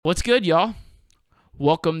What's good, y'all?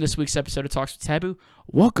 Welcome this week's episode of Talks with Taboo.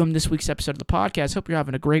 Welcome this week's episode of the podcast. Hope you're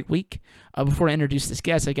having a great week. Before I introduce this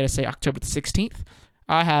guest, I gotta say October the 16th,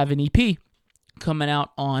 I have an EP coming out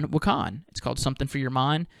on Wakan. It's called Something for Your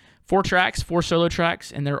Mind. 4 tracks, 4 solo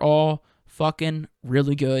tracks, and they're all fucking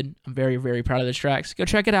really good. I'm very, very proud of those tracks. Go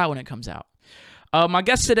check it out when it comes out. My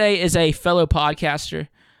guest today is a fellow podcaster.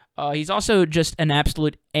 He's also just an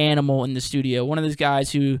absolute animal in the studio. One of those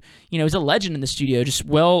guys who, is a legend in the studio, just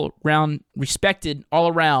well-round, respected all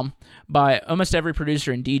around by almost every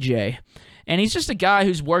producer and DJ. And he's just a guy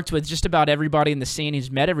who's worked with just about everybody in the scene.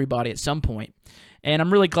 He's met everybody at some point. And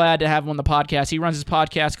I'm really glad to have him on the podcast. He runs his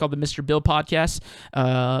podcast called the Mr. Bill Podcast.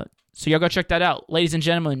 So y'all go check that out. Ladies and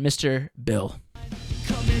gentlemen, Mr. Bill.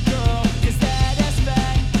 Come here, girl, 'cause that ass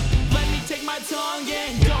fat. Let me take my tongue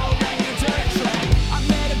and go bang your dirt track. I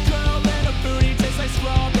met a girl and her booty tastes like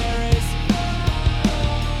strawberries.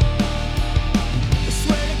 I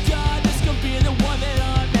swear to God, this could be the one that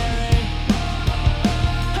I'm marrying.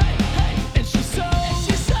 Hey, hey, and she's so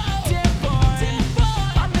different.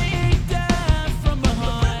 I may eat that from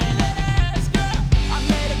behind. I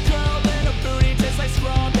met a girl and her booty tastes like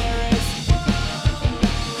strawberries.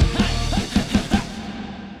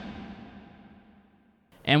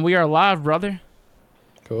 And we are live, brother.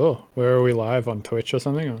 Cool. Where are we live, on Twitch or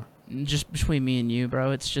something? Or? Just between me and you,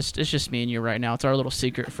 bro. It's just me and you right now. It's our little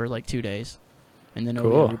secret for like 2 days, and then it'll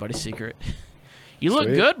be everybody's secret. You look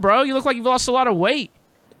good, bro. You look like you've lost a lot of weight.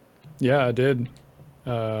 Yeah, I did.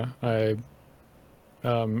 I've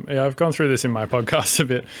gone through this in my podcast a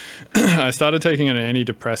bit. I started taking an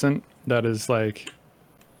antidepressant that is like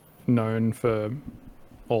known for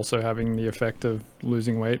also having the effect of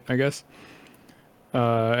losing weight, I guess.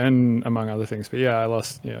 And among other things, but yeah, I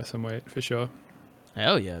lost some weight for sure.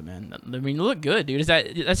 Hell yeah, man! I mean, you look good, dude.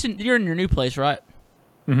 You're in your new place, right?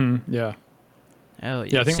 Mm-hmm. Yeah. Hell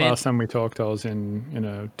yeah. Yeah, I think last time we talked, I was in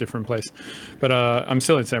a different place, but I'm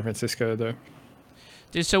still in San Francisco though.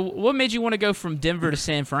 Dude, so what made you want to go from Denver to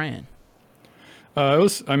San Fran? I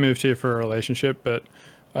moved here for a relationship, but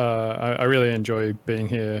I really enjoy being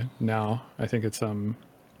here now. I think it's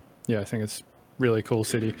really cool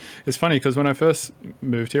city. It's funny because when I first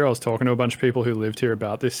moved here, I was talking to a bunch of people who lived here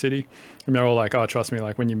about this city, and they're all like, "Oh, trust me,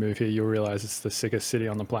 like when you move here, you'll realize it's the sickest city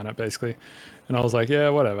on the planet, basically." And I was like, "Yeah,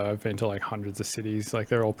 whatever. I've been to like hundreds of cities. Like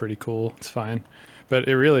they're all pretty cool. It's fine." But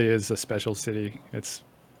it really is a special city. It's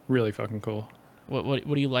really fucking cool. What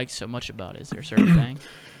do you like so much about it? Is there a certain thing?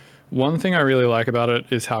 One thing I really like about it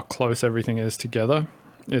is how close everything is together.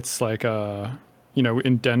 It's like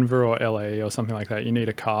in Denver or LA or something like that, you need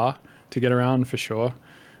a car to get around for sure.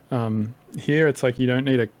 Here it's like you don't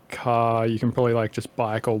need a car. You can probably like just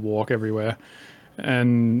bike or walk everywhere.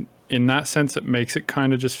 And in that sense, it makes it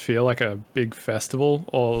kind of just feel like a big festival,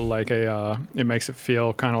 or like it makes it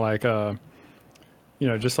feel kind of like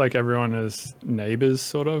just like everyone is neighbors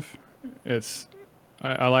sort of.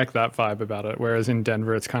 I like that vibe about it. Whereas in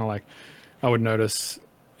Denver, it's kind of like I would notice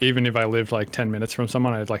even if I lived like 10 minutes from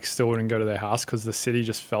someone, I'd like still wouldn't go to their house because the city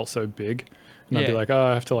just felt so big. And I'd be like, oh,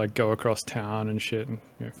 I have to like go across town and shit, and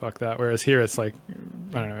fuck that. Whereas here it's like,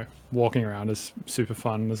 I don't know, walking around is super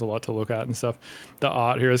fun. There's a lot to look at and stuff. The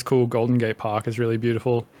art here is cool. Golden Gate Park is really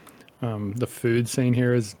beautiful. The food scene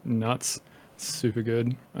here is nuts. It's super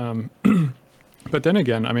good. But then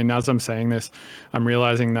again, I mean, as I'm saying this, I'm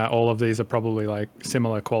realizing that all of these are probably like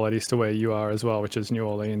similar qualities to where you are as well, which is New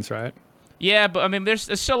Orleans, right? Yeah, but I mean,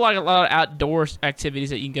 there's still like a lot of outdoor activities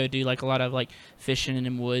that you can go do, like a lot of like fishing in the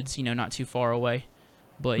woods, not too far away.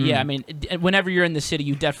 But yeah, I mean, whenever you're in the city,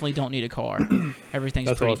 you definitely don't need a car.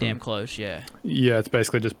 Everything's pretty damn close. Yeah. Yeah, it's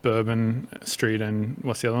basically just Bourbon Street and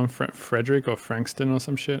what's the other one? Frederick or Frankston or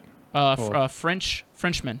some shit.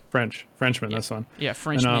 Frenchman. Frenchman. Yeah. This one. Yeah,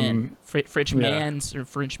 Frenchman. Frenchmans or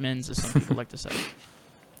Frenchmans, as some people like to say.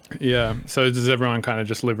 Yeah. So does everyone kind of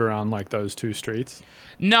just live around like those two streets?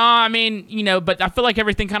 No, I mean, but I feel like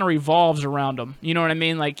everything kind of revolves around them. You know what I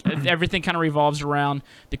mean? Like everything kind of revolves around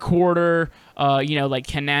the quarter, like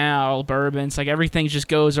Canal, Bourbons, like everything just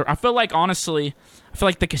goes. I feel like, honestly,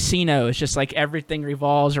 the casino is just like everything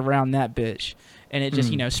revolves around that bitch. And it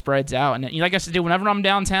just, spreads out. And like I said, dude, whenever I'm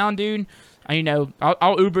downtown, dude,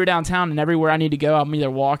 I'll Uber downtown, and everywhere I need to go, I'm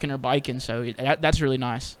either walking or biking. So that's really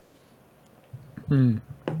nice.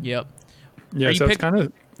 Yep. Yeah, so it's kind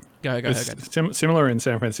of... Go ahead. Similar in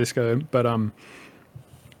San Francisco, but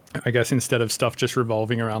I guess instead of stuff just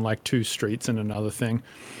revolving around like two streets and another thing,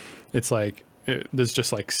 it's like there's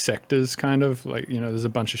just like sectors kind of like, there's a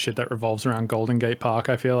bunch of shit that revolves around Golden Gate Park,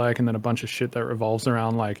 I feel like, and then a bunch of shit that revolves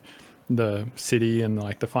around like the city and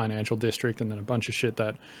like the financial district, and then a bunch of shit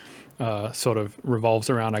that sort of revolves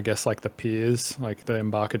around, I guess, like the piers, like the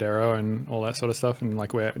Embarcadero and all that sort of stuff, and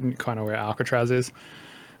like where Alcatraz is.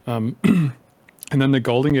 And then the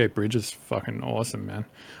Golden Gate Bridge is fucking awesome, man.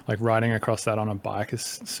 Like riding across that on a bike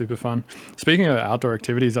is super fun. Speaking of outdoor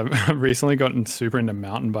activities, I've recently gotten super into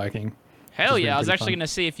mountain biking. Hell yeah! I was actually fun. gonna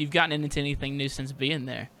see if you've gotten into anything new since being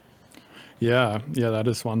there. Yeah, that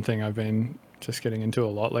is one thing I've been just getting into a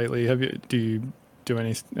lot lately. Do you do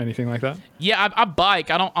anything like that? Yeah, I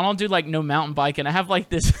bike. I don't do like no mountain biking. I have like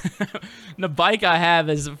this. The bike I have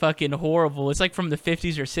is fucking horrible. It's like from the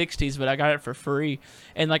 50s or 60s, but I got it for free.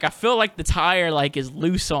 And like I feel like the tire like is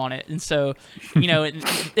loose on it, and so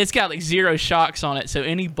it's got like zero shocks on it. So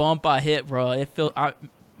any bump I hit, bro,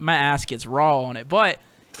 my ass gets raw on it. But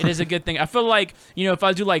it is a good thing. I feel like if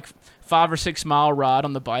I do like 5 or 6 mile ride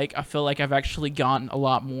on the bike, I feel like I've actually gotten a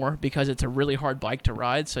lot more because it's a really hard bike to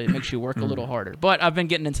ride, so it makes you work a little harder. But I've been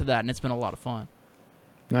getting into that, and it's been a lot of fun.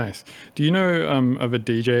 Nice. Do you know of a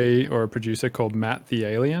DJ or a producer called Matt the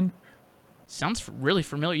Alien? Sounds really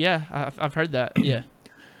familiar. Yeah, I've heard that. Yeah.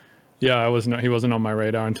 Yeah, he wasn't on my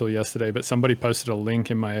radar until yesterday, but somebody posted a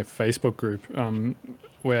link in my Facebook group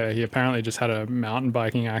where he apparently just had a mountain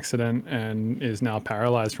biking accident and is now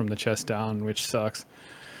paralyzed from the chest down, which sucks.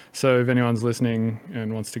 So if anyone's listening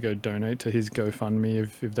and wants to go donate to his GoFundMe,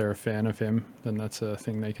 if they're a fan of him, then that's a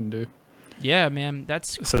thing they can do. Yeah, man,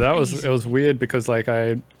 that's so crazy. it was weird because like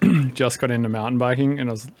I just got into mountain biking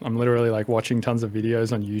and I'm literally like watching tons of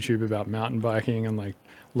videos on YouTube about mountain biking and like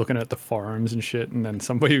looking at the forums and shit, and then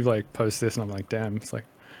somebody like posts this and I'm like, damn, it's like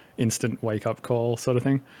instant wake up call sort of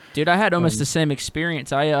thing. Dude, I had almost the same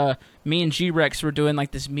experience. Me and G-Rex were doing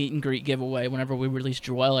like this meet and greet giveaway whenever we released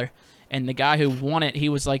Dweller. And the guy who won it, he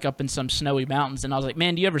was like up in some snowy mountains. And I was like,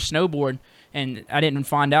 man, do you ever snowboard? And I didn't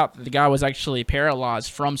find out that the guy was actually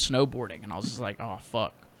paralyzed from snowboarding. And I was just like, oh,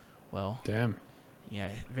 fuck. Well, damn. Yeah,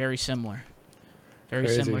 very similar. Very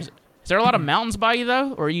Crazy. similar. Is there a lot of mountains by you,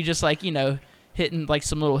 though? Or are you just like, hitting like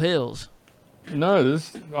some little hills? No,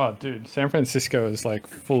 dude, San Francisco is like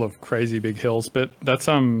full of crazy big hills, but that's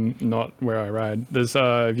not where I ride. There's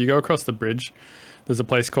if you go across the bridge, there's a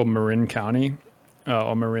place called Marin County.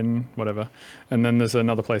 Or Marin, whatever. And then there's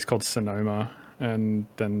another place called Sonoma. And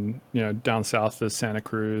then, down south there's Santa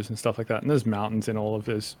Cruz and stuff like that. And there's mountains in all of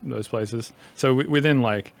those places. So within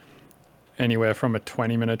like anywhere from a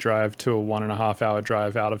 20-minute drive to a 1.5 hour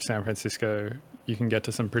drive out of San Francisco, you can get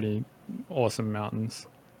to some pretty awesome mountains.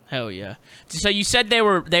 Hell yeah. So you said they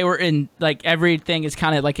were in, like, everything is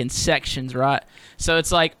kind of like in sections, right? So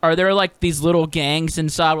it's like, are there like these little gangs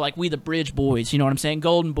inside, like we the Bridge Boys, you know what I'm saying?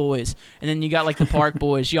 Golden Boys. And then you got like the Park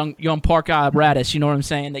Boys, young Park Apparatus, you know what I'm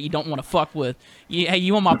saying? That you don't want to fuck with. Hey,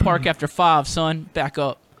 you on my park after 5, son? Back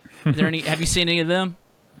up. Have you seen any of them?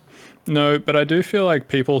 No, but I do feel like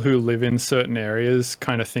people who live in certain areas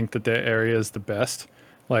kind of think that their area is the best.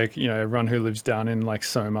 Like, everyone who lives down in like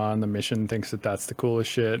Soma and the Mission thinks that that's the coolest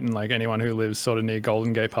shit. And like anyone who lives sort of near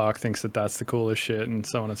Golden Gate Park thinks that that's the coolest shit, and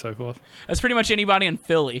so on and so forth. That's pretty much anybody in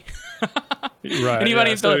Philly. Right.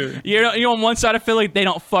 Anybody in Philly. You're on one side of Philly, they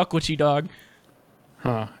don't fuck with you, dog.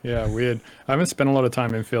 Huh. Yeah, weird. I haven't spent a lot of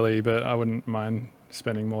time in Philly, but I wouldn't mind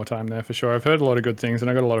spending more time there for sure. I've heard a lot of good things, and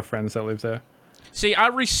I got a lot of friends that live there. See, I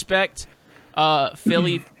respect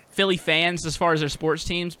Philly fans as far as their sports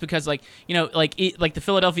teams because, like, like the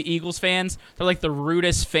Philadelphia Eagles fans, they're like the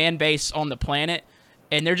rudest fan base on the planet,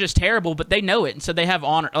 and they're just terrible, but they know it, and so they have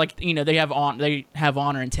honor. Like, they have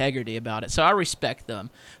honor, integrity about it. So I respect them.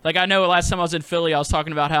 Like, I know last time I was in Philly, I was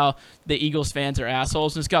talking about how the Eagles fans are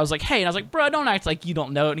assholes, and this guy was like, "Hey," and I was like, "Bro, don't act like you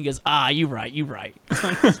don't know it." And he goes, "You right, you right."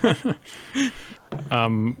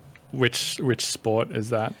 Which sport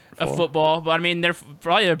is that for? A football, but I mean, they're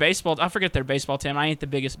probably their baseball. I forget their baseball team. I ain't the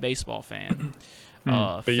biggest baseball fan.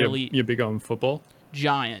 But Philly, you're big on football?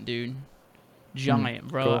 Giant, dude. Giant,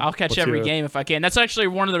 bro. Cool. I'll catch every game if I can. That's actually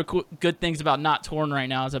one of the good things about not touring right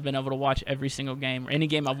now is I've been able to watch every single game or any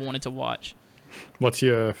game I've wanted to watch. What's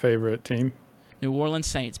your favorite team? New Orleans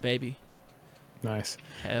Saints, baby. Nice.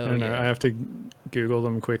 Hell I don't yeah. know. I have to Google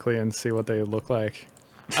them quickly and see what they look like.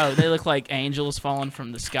 Oh, they look like angels falling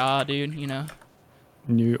from the sky, dude,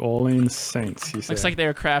 New Orleans Saints, you say? Looks like they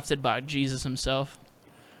were crafted by Jesus himself.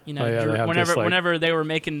 Oh, yeah, they have whenever they were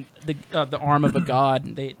making the arm of a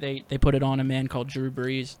god, they put it on a man called Drew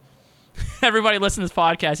Brees. Everybody listen to this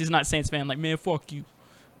podcast. He's not a Saints fan. Like, man, fuck you.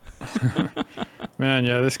 Man,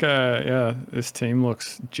 yeah, this team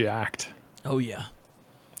looks jacked. Oh, yeah.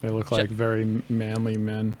 They look like very manly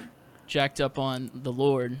men. Jacked up on the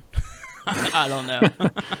Lord. I don't know.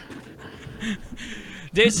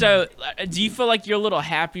 Dude, so do you feel like you're a little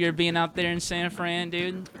happier being out there in San Fran,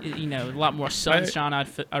 dude? A lot more sunshine,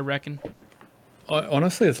 I reckon.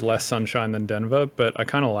 Honestly, it's less sunshine than Denver, but I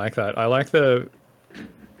kind of like that.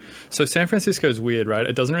 So San Francisco is weird, right?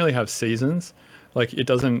 It doesn't really have seasons. Like it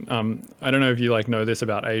doesn't. I don't know if you like know this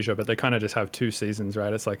about Asia, but they kind of just have two seasons,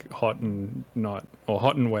 right? It's like hot and not, or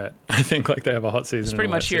hot and wet. I think like they have a hot season. It's and pretty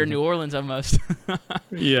a wet much here in season. New Orleans almost.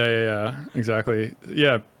 Yeah, exactly.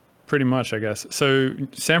 Yeah, pretty much, I guess. So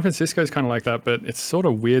San Francisco is kind of like that, but it's sort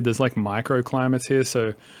of weird. There's like microclimates here,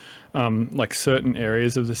 so like certain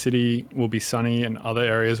areas of the city will be sunny, and other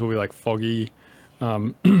areas will be like foggy,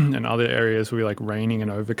 and other areas will be like raining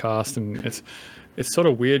and overcast, and it's sort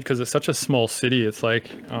of weird because it's such a small city. It's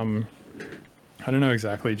like I don't know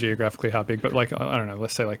exactly geographically how big, but like I don't know,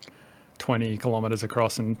 let's say like 20 kilometers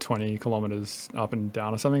across and 20 kilometers up and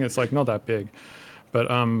down or something. It's like not that big, but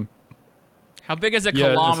How big is a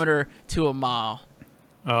yeah, kilometer to a mile?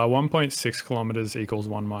 1.6 kilometers equals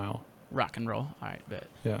 1 mile. Rock and roll. All right, bet.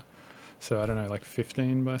 Yeah. So I don't know, like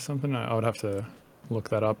 15 by something. I would have to look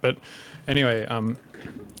that up. But anyway,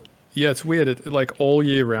 yeah, it's weird. Like all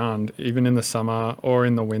year round, even in the summer or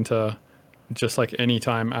in the winter, just like any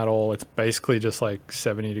time at all, it's basically just like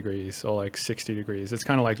 70 degrees or like 60 degrees. It's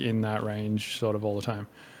kind of like in that range sort of all the time.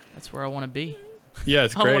 That's where I want to be. Yeah,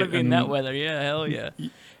 it's I great. want to be in And that weather. Yeah, hell yeah.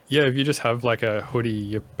 yeah, if you just have like a hoodie,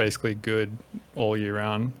 you're basically good all year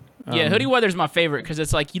round. Yeah, hoodie weather's my favorite because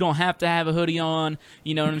it's like you don't have to have a hoodie on.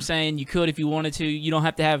 You know what I'm saying? You could if you wanted to. You don't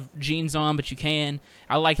have to have jeans on, but you can.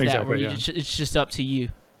 I like that where Exactly, you yeah. it's just up to you.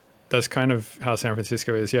 That's kind of how San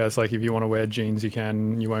Francisco is. Yeah, it's like if you want to wear jeans, you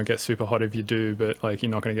can. You won't get super hot if you do, but like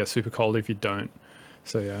you're not going to get super cold if you don't.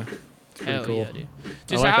 So yeah, it's pretty Hell cool. yeah, dude. I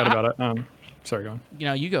Just like how- that about it. Sorry, go on. You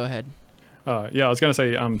know, you go ahead. Yeah, I was going to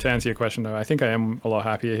say to answer your question though, I think I am a lot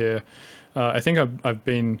happier here. I think I've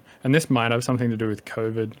been, and this might have something to do with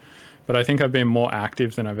COVID, but I think I've been more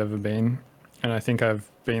active than I've ever been, and I think I've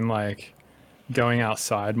been like going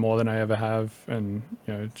outside more than I ever have, and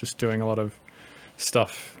you know, just doing a lot of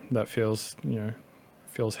stuff that feels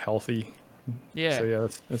healthy. Yeah. So yeah,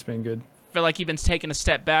 that's been good. Feel like you've been taking a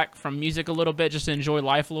step back from music a little bit just to enjoy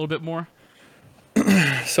life a little bit more.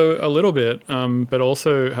 So a little bit, but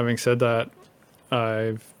also having said that,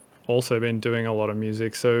 I've also been doing a lot of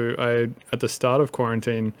music. So I, at the start of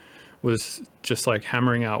quarantine, was just like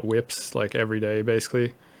hammering out whips like every day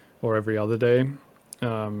basically, or every other day.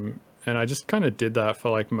 And I just kind of did that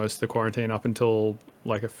for like most of the quarantine up until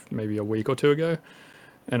like maybe a week or two ago.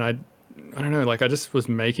 And I don't know, like I just was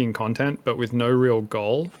making content, but with no real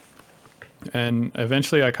goal. And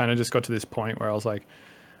eventually I kind of just got to this point where I was like,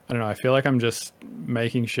 I don't know, I feel like I'm just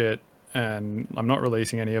making shit and I'm not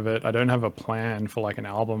releasing any of it. I don't have a plan for like an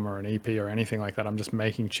album or an EP or anything like that. I'm just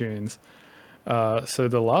making tunes. So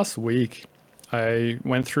the last week I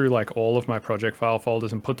went through like all of my project file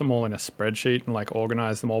folders and put them all in a spreadsheet and like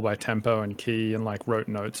organized them all by tempo and key and like wrote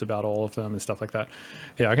notes about all of them and stuff like that.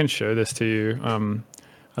 Yeah, I can show this to you.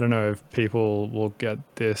 I don't know if people will get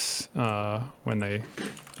this when they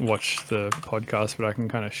watch the podcast, but I can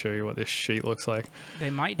kind of show you what this sheet looks like. They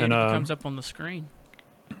might do And, if it comes up on the screen.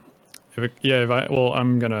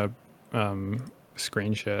 I'm gonna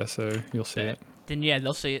screen share so you'll see it. Then yeah,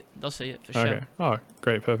 they'll see it. They'll see it for sure. Okay. Oh,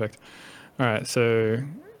 great, perfect. All right, so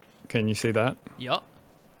can you see that? Yup.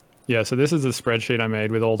 Yeah, so this is the spreadsheet I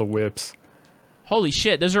made with all the whips. Holy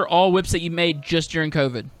shit, those are all whips that you made just during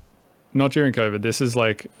COVID. Not during COVID. This is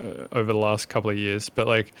like over the last couple of years. But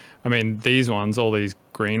like, I mean, these ones, all these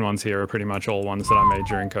green ones here are pretty much all ones that I made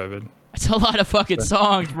during COVID. That's a lot of fucking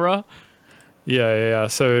songs, bro. Yeah.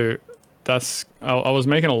 So that's, I was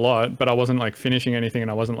making a lot, but I wasn't like finishing anything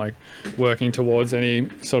and I wasn't like working towards any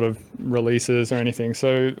sort of releases or anything.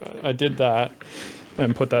 So I did that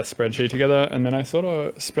and put that spreadsheet together. And then I sort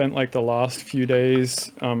of spent like the last few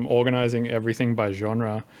days organizing everything by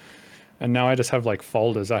genre. And now I just have like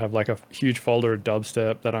folders. I have like a huge folder of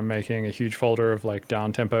dubstep that I'm making, a huge folder of like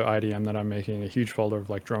down tempo IDM that I'm making, a huge folder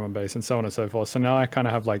of like drum and bass and so on and so forth. So now I kind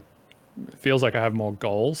of have like, it feels like I have more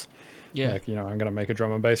goals. Yeah. Like, you know, I'm going to make a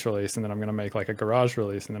drum and bass release and then I'm going to make like a garage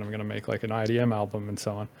release and then I'm going to make like an IDM album and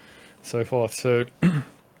so on, so forth. So,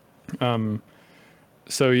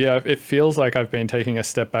 so yeah, it feels like I've been taking a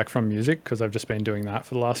step back from music because I've just been doing that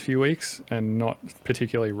for the last few weeks and not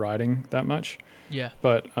particularly writing that much. Yeah.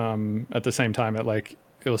 But at the same time, it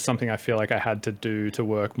was something I feel like I had to do to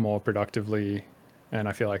work more productively, and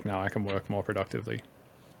I feel like now I can work more productively.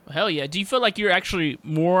 Hell yeah. Do you feel like you're actually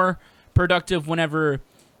more productive whenever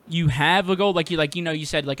you have a goal? You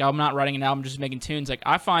said like I'm not writing an album, just making tunes. Like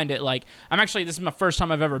I find it like this is my first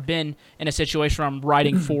time I've ever been in a situation where I'm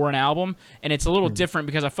writing for an album, and it's a little different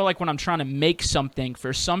because I feel like when I'm trying to make something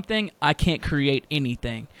for something, I can't create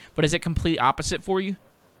anything. But is it complete opposite for you?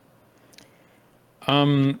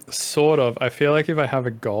 Sort of. I feel like if I have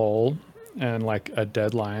a goal and like a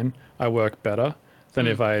deadline, I work better than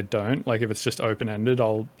Mm. if I don't. Like if it's just open ended,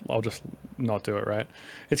 I'll just not do it, right?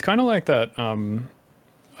 It's kind of like that.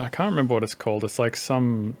 I can't remember what it's called. It's like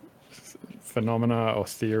some phenomena or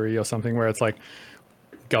theory or something where it's like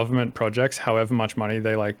government projects, however much money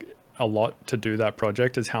they like allot to do that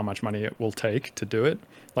project is how much money it will take to do it.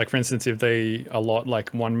 Like for instance, if they allot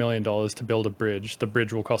like $1 million to build a bridge, the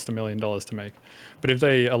bridge will cost $1 million to make. But if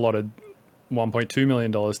they allotted $1.2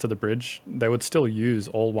 million to the bridge, they would still use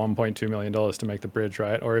all $1.2 million to make the bridge,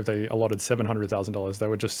 right? Or if they allotted $700,000, they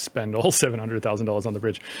would just spend all $700,000 on the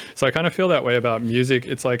bridge. So I kind of feel that way about music.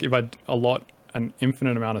 It's like if I allot an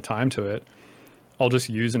infinite amount of time to it, I'll just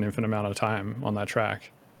use an infinite amount of time on that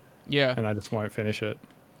track, Yeah. and I just won't finish it.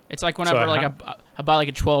 It's like So whenever like I buy like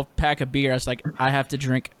a 12 pack of beer, I was like, I have to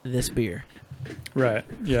drink this beer. Right.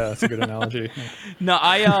 Yeah, that's a good analogy. No,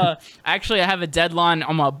 I actually I have a deadline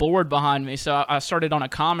on my board behind me. So I started on a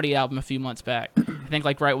comedy album a few months back. I think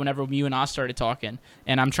like right whenever you and I started talking,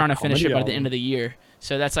 and I'm trying to finish it Comedy by the end album? of the year.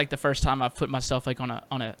 So that's like the first time I've put myself like on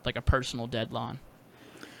a like a personal deadline.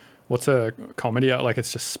 What's a comedy out? Like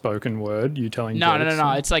it's just spoken word, you telling jokes?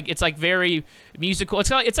 No. It's like very musical. It's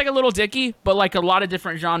like a little dicky, but like a lot of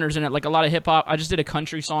different genres in it. Like a lot of hip hop. I just did a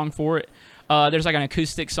country song for it. There's like an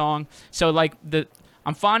acoustic song. So like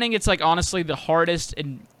I'm finding it's like honestly the hardest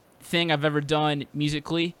thing I've ever done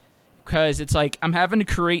musically, because it's like I'm having to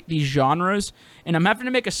create these genres and I'm having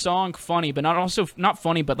to make a song funny, but not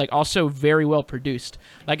funny, but like also very well produced.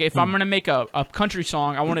 Like if I'm gonna make a country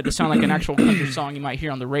song, I want it to sound like an actual country song you might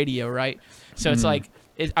hear on the radio, right? So it's like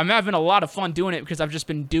I'm having a lot of fun doing it because I've just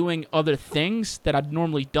been doing other things that I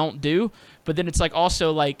normally don't do. But then it's like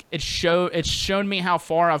also like it's shown me how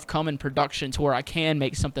far I've come in production to where I can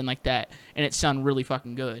make something like that and it sound really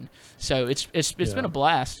fucking good. So it's been a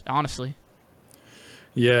blast, honestly.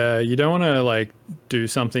 Yeah, you don't want to like do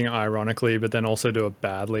something ironically, but then also do it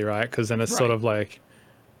badly, right? Because then it's sort Right. of like,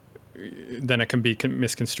 then it can be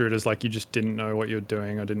misconstrued as like you just didn't know what you're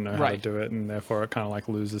doing or didn't know how to Right. do it, and therefore it kind of like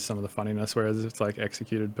loses some of the funniness. Whereas if it's like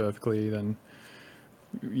executed perfectly, then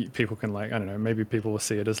people can like, I don't know, maybe people will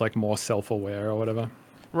see it as like more self-aware or whatever.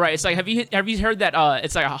 Right. It's like have you heard that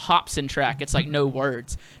it's like a Hobson track. It's like no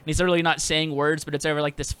words. And he's literally not saying words, but it's over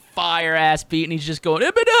like this fire ass beat and he's just going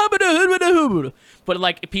but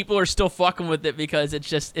like people are still fucking with it because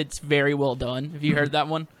it's very well done. Have you heard that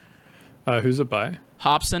one? Who's it by?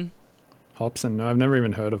 Hobson? Hobson? No, I've never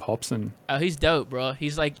even heard of Hobson. Oh, he's dope, bro.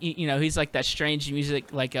 He's like he's like that strange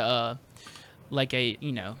music like a that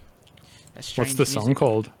strange What's the song music.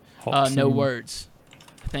 called? Hobson? No words.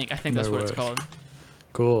 I think that's No what it's Words. called.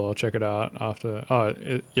 Cool, I'll check it out after.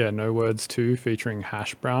 Yeah, No Words 2 featuring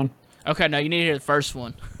Hash Brown. Okay, no, you need to hear the first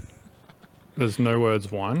one. There's No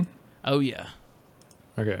Words 1. Oh yeah.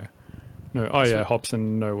 Okay. No. Oh yeah,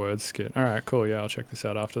 Hobson No Words skit. All right, cool. Yeah, I'll check this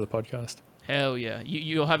out after the podcast. Hell yeah.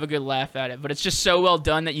 You'll have a good laugh at it. But it's just so well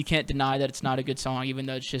done that you can't deny that it's not a good song, even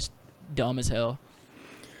though it's just dumb as hell.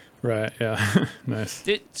 Right. Yeah. Nice.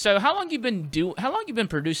 So how long you been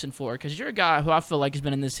producing for? Because you're a guy who I feel like has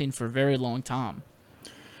been in this scene for a very long time.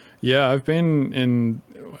 Yeah, I've been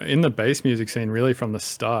in the bass music scene really from the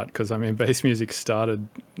start, because I mean bass music started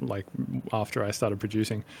like after I started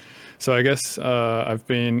producing. So I guess I've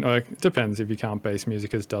been like, it depends if you count bass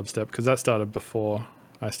music as dubstep, because that started before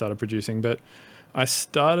I started producing. But I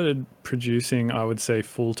started producing, I would say,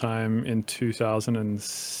 full time in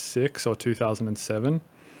 2006 or 2007,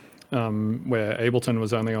 where Ableton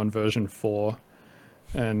was only on version 4,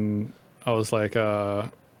 and I was like,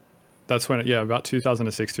 that's when, yeah, about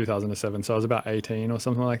 2006, 2007. So I was about 18 or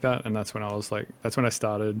something like that. And that's when I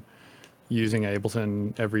started using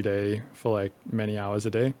Ableton every day for like many hours a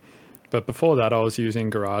day. But before that, I was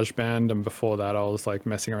using GarageBand. And before that, I was like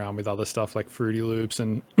messing around with other stuff like Fruity Loops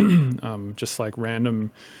and just like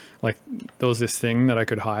random, like there was this thing that I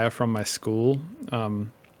could hire from my school.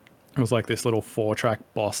 It was like this little 4-track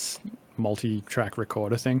Boss multi-track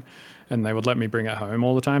recorder thing, and they would let me bring it home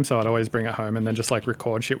all the time. So I'd always bring it home and then just like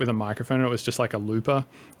record shit with a microphone. It was just like a looper,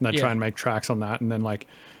 and I'd try and make tracks on that, and then like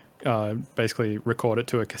basically record it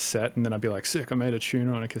to a cassette, and then I'd be like, sick, I made a tune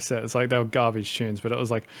on a cassette. It's like they were garbage tunes, but it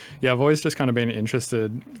was like, yeah, I've always just kind of been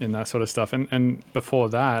interested in that sort of stuff. And before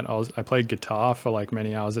that, I played guitar for like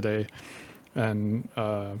many hours a day, and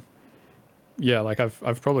yeah, like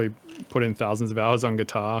I've probably put in thousands of hours on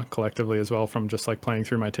guitar collectively as well, from just like playing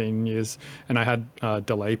through my teen years. And I had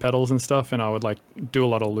delay pedals and stuff, and I would like do a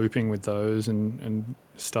lot of looping with those and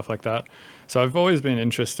stuff like that. So I've always been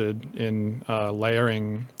interested in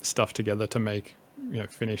layering stuff together to make,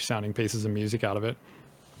 finished sounding pieces of music out of it.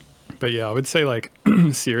 But yeah, I would say like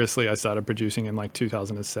seriously, I started producing in like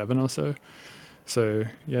 2007 or so. So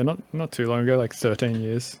yeah, not too long ago, like 13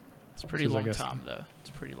 years. It's a Which pretty is, I long guess, time though. It's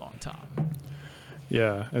a pretty long time.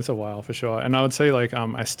 yeah, it's a while for sure. And I would say like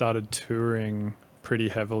I started touring pretty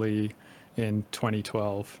heavily in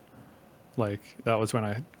 2012. Like that was when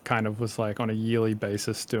I kind of was like on a yearly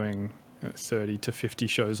basis doing 30 to 50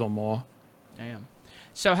 shows or more. Damn.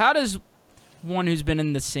 So how does one who's been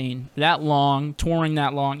in the scene that long, touring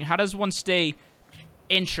that long, how does one stay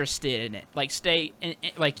interested in it? Like stay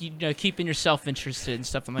like keeping yourself interested and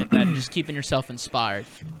stuff like that, and just keeping yourself inspired.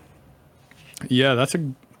 Yeah, that's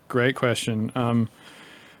a great question.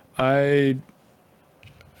 I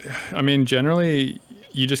I mean, generally,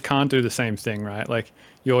 you just can't do the same thing, right? Like,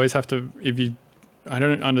 you always have to, if you, I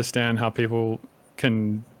don't understand how people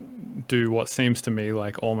can do what seems to me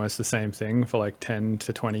like almost the same thing for like 10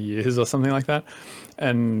 to 20 years or something like that.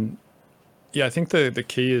 And yeah, I think the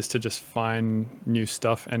key is to just find new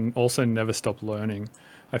stuff and also never stop learning.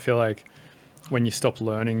 I feel like when you stop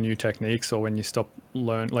learning new techniques or when you stop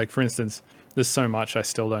like for instance, there's so much I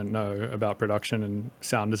still don't know about production and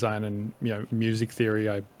sound design and music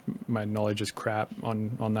theory. My knowledge is crap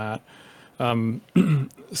on that.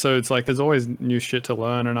 So it's like there's always new shit to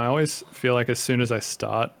learn, and I always feel like as soon as I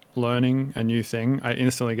start learning a new thing, I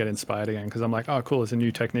instantly get inspired again because I'm like, oh cool, it's a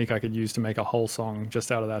new technique I could use to make a whole song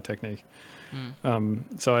just out of that technique.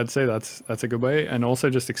 So I'd say that's a good way, and also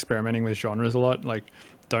just experimenting with genres a lot. Like,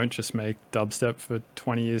 don't just make dubstep for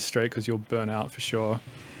 20 years straight because you'll burn out for sure.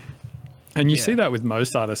 And you see Yeah. that with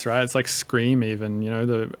most artists, right? It's like Scream, even,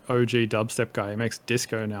 the OG dubstep guy, he makes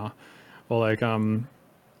disco now. Or like,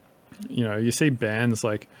 you see bands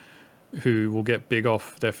like who will get big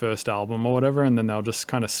off their first album or whatever, and then they'll just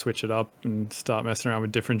kind of switch it up and start messing around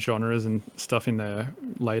with different genres and stuff in their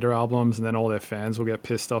later albums, and then all their fans will get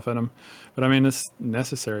pissed off at them. But I mean, it's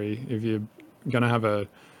necessary if you're going to have a,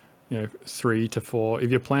 3 to 4, if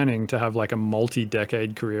you're planning to have like a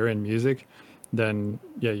multi-decade career in music, then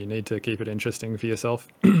yeah, you need to keep it interesting for yourself.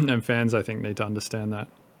 And fans, I think, need to understand that.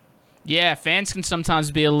 Yeah, fans can sometimes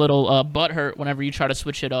be a little butthurt whenever you try to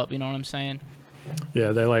switch it up. You know what I'm saying?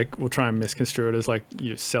 Yeah, they like will try and misconstrue it as like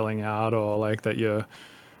you're selling out or like that you're,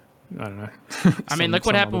 I don't know. I mean, look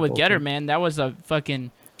what happened with Getter, man. That was a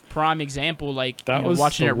fucking prime example. Like, That was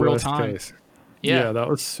watching the it real worst time. case. Yeah. Yeah, that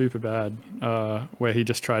was super bad. Where he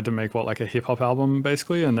just tried to make like a hip hop album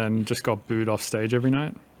basically, and then just got booed off stage every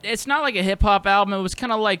night. It's not like a hip hop album. It was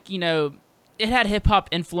kind of like, it had hip hop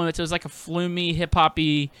influence. It was like a flumey, hip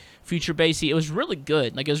hoppy, future bassy. It was really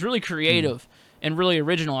good. Like, it was really creative and really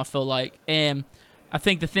original, I feel like. And I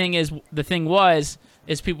think the thing was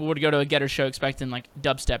people would go to a Getter show expecting like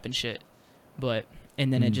dubstep and shit.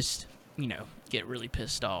 And then it just, get really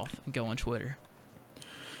pissed off and go on Twitter.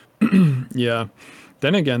 Yeah.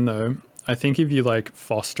 Then again, though, I think if you like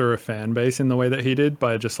foster a fan base in the way that he did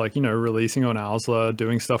by just like, releasing on Owsla,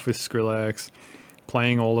 doing stuff with Skrillex,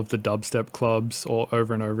 playing all of the dubstep clubs all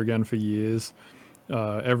over and over again for years,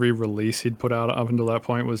 every release he'd put out up until that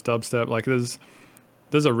point was dubstep. Like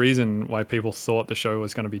there's a reason why people thought the show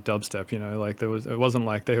was going to be dubstep, like it wasn't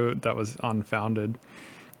like that was unfounded.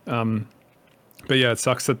 But yeah, it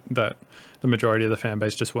sucks that the majority of the fan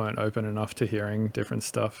base just weren't open enough to hearing different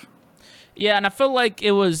stuff. Yeah, and I feel like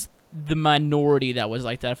it was the minority that was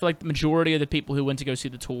like that. I feel like the majority of the people who went to go see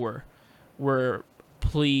the tour were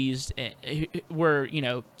pleased, were,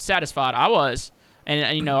 satisfied. I was.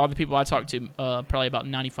 And all the people I talked to, probably about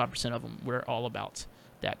 95% of them were all about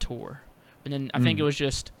that tour. And then I think it was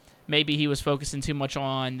just maybe he was focusing too much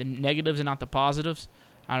on the negatives and not the positives.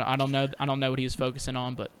 I don't know. I don't know what he was focusing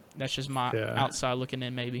on, but that's just my outside looking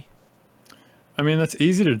in, maybe. I mean, that's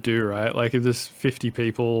easy to do, right? Like if there's 50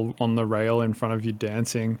 people on the rail in front of you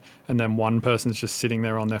dancing and then one person's just sitting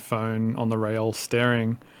there on their phone on the rail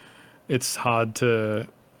staring, it's hard to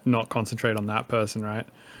not concentrate on that person, right?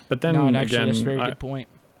 But then No, again, that's a very good point.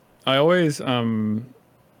 I always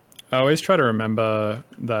try to remember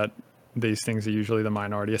that these things are usually the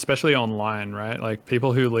minority, especially online, right? Like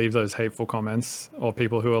people who leave those hateful comments or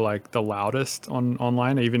people who are like the loudest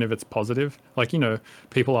online, even if it's positive, like,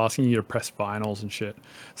 people asking you to press vinyls and shit.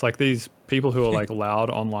 It's like these people who are like loud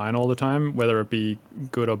online all the time, whether it be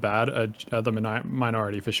good or bad, are the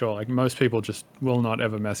minority for sure. Like most people just will not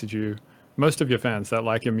ever message you. Most of your fans that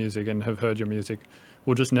like your music and have heard your music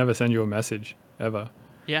will just never send you a message ever.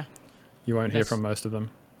 Yeah. You won't hear from most of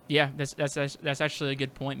them. Yeah, that's actually a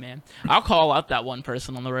good point, man. I'll call out that one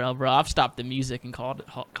person on the rail, bro. I've stopped the music and called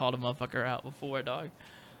a motherfucker out before, dog.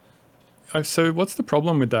 So what's the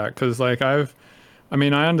problem with that? Because like I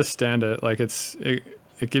understand it. Like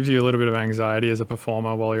it gives you a little bit of anxiety as a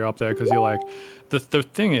performer while you're up there, because you're like, the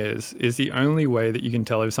thing is the only way that you can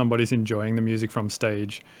tell if somebody's enjoying the music from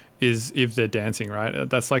stage is if they're dancing, right?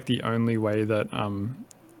 That's like the only way that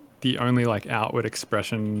the only like outward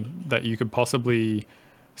expression that you could possibly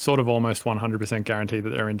sort of almost 100% guarantee that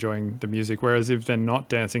they're enjoying the music. Whereas if they're not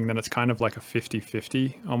dancing, then it's kind of like a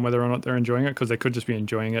 50-50 on whether or not they're enjoying it, because they could just be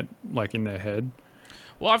enjoying it like in their head.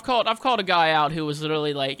 Well, I've called a guy out who was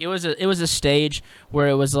literally like, it was a stage where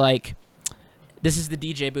it was like, this is the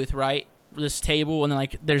DJ booth, right? This table, and then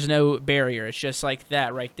like there's no barrier. It's just like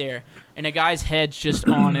that right there, and a guy's head's just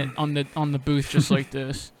on it on the booth, just like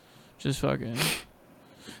this, just fucking.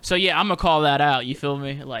 So yeah, I'm gonna call that out. You feel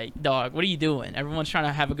me? Like, dog, what are you doing? Everyone's trying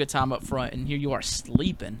to have a good time up front, and here you are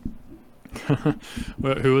sleeping.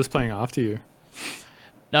 Who was playing after you?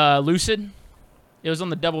 Lucid. It was on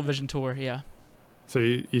the Double Vision tour. Yeah. So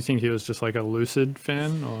you think he was just like a Lucid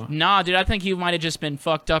fan, or? Nah, dude, I think he might have just been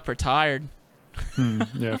fucked up or tired.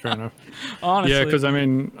 Yeah, fair enough. Honestly. Yeah, because I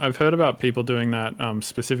mean, I've heard about people doing that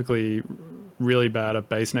specifically really bad at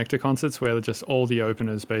Bass Nectar concerts, where just all the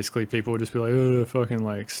openers, basically people would just be like, oh, fucking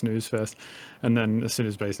like snooze fest, and then as soon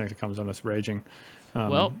as Bass Nectar comes on, it's raging.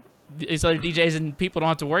 Well, these other DJs and people don't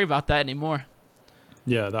have to worry about that anymore.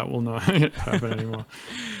 Yeah, that will not happen anymore.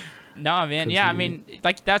 Nah, man. Yeah, I mean,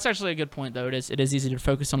 like, that's actually a good point, though. It is easy to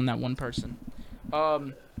focus on that one person.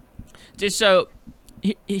 Just so,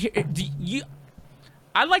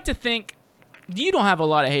 I'd like to think, you don't have a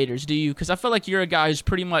lot of haters, do you? Because I feel like you're a guy who's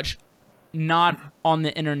pretty much not on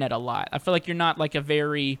the internet a lot. I feel like you're not like a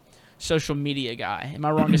very social media guy. Am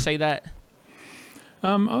I wrong to say that?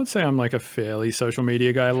 I would say I'm like a fairly social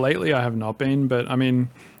media guy. Lately, I have not been, but I mean,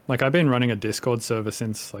 like, I've been running a Discord server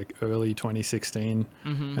since like early 2016,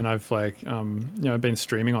 and I've like, I've been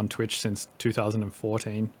streaming on Twitch since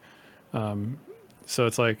 2014. So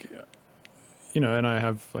it's like, and I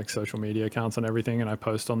have like social media accounts and everything, and I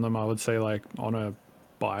post on them. I would say like on a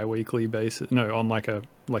bi-weekly basis, on like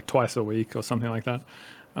twice a week or something like that.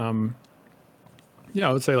 I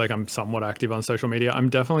would say like I'm somewhat active on social media. I'm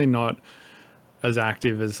definitely not as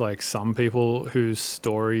active as like some people whose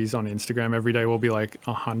stories on Instagram every day will be like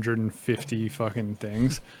 150 fucking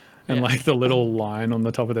things, and like the little line on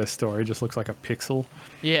the top of their story just looks like a pixel.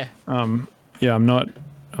 Yeah. I'm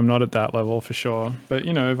not at that level for sure. But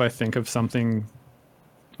if I think of something,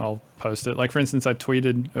 I'll post it. Like, for instance, I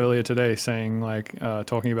tweeted earlier today saying like,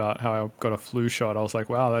 talking about how I got a flu shot. I was like,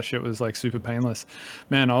 wow, that shit was like super painless.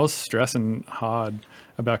 Man, I was stressing hard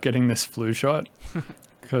about getting this flu shot.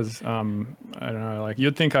 Because I don't know, like,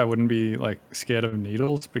 you'd think I wouldn't be like scared of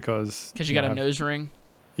needles because you got a nose ring.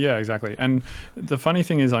 Yeah, exactly. And the funny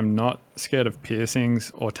thing is, I'm not scared of piercings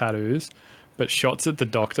or tattoos, but shots at the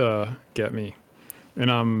doctor get me.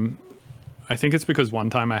 And I think it's because one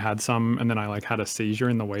time I had some, and then I like had a seizure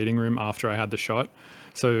in the waiting room after I had the shot.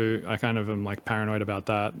 So I kind of am like paranoid about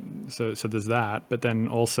that. So there's that. But then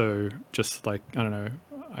also just like, I don't know,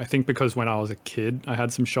 I think because when I was a kid, I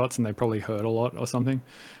had some shots and they probably hurt a lot or something.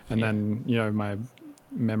 And then, my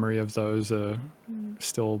memory of those are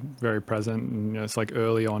still very present. And it's like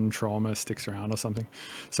early on trauma sticks around or something.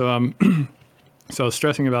 So, so I was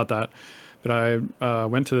stressing about that. But I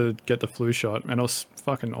went to get the flu shot, and it was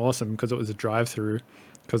fucking awesome because it was a drive-through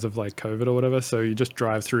because of like COVID or whatever. So you just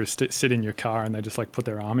drive through, sit in your car, and they just like put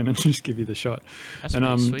their arm in and just give you the shot. That's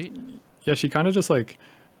pretty sweet. Yeah, she kind of just like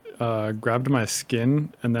grabbed my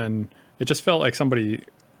skin, and then it just felt like somebody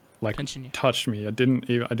like touched me. I didn't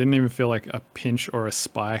even feel like a pinch or a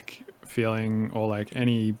spike feeling or like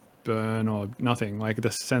any burn or nothing. Like,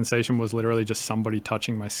 the sensation was literally just somebody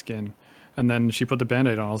touching my skin. And then she put the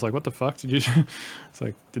Band-Aid on. I was like, what the fuck did you do? It's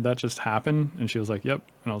like, did that just happen? And she was like, yep.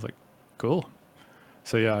 And I was like, cool.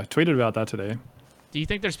 So yeah, I tweeted about that today. Do you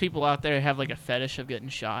think there's people out there who have like a fetish of getting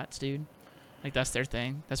shots, dude? Like, that's their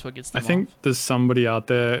thing. That's what gets them I think off. there's somebody out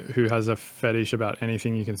there who has a fetish about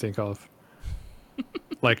anything you can think of.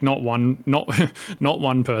 Like, not one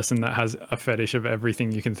person that has a fetish of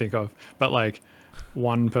everything you can think of, but like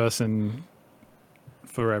one person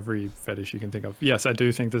for every fetish you can think of. Yes, I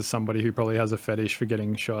do think there's somebody who probably has a fetish for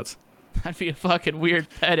getting shots. That'd be a fucking weird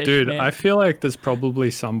fetish, dude, man. I feel like there's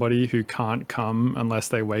probably somebody who can't come unless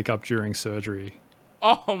they wake up during surgery.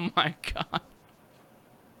 Oh my god.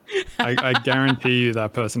 I guarantee you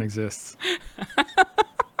that person exists.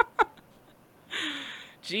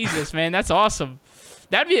 Jesus, man, that's awesome.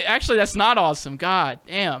 That's not awesome. God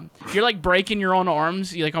damn. You're like breaking your own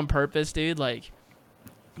arms, like on purpose, dude. Like,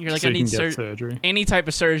 you're like, so I need surgery. Any type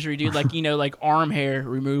of surgery, dude. Like, like arm hair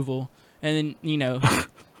removal. And then,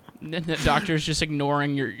 the doctor's just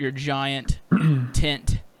ignoring your giant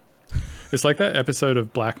tent. It's like that episode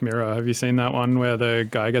of Black Mirror. Have you seen that one where the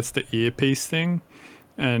guy gets the earpiece thing,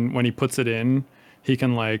 and when he puts it in, he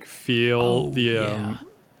can like feel Oh yeah, the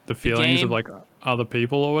the feelings of game. like other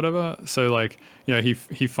people or whatever. So like, he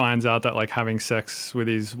finds out that like having sex with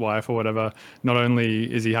his wife or whatever, not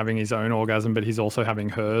only is he having his own orgasm, but he's also having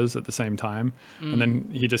hers at the same time. And then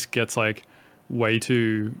he just gets like way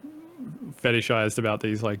too fetishized about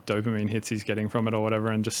these like dopamine hits he's getting from it or whatever,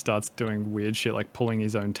 and just starts doing weird shit like pulling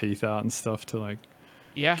his own teeth out and stuff to like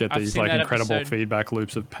Yeah, get I've these seen like that incredible episode. feedback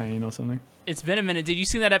loops of pain or something. It's been a minute. Did you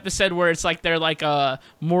see that episode where it's like they're like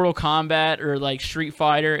Mortal Kombat or like Street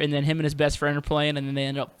Fighter, and then him and his best friend are playing, and then they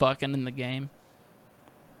end up fucking in the game?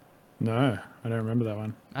 No, I don't remember that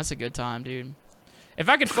one. That's a good time, dude. If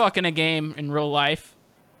I could fuck in a game in real life,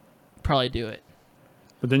 probably do it.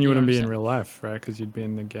 But then you You know wouldn't what be I'm in saying? real life, right? Because you'd be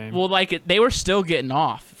in the game. Well, like they were still getting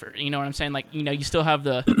off. You know what I'm saying? Like you still have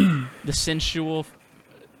the the sensual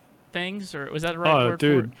things, or was that the right Oh, word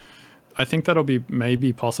dude, for it? I think that'll be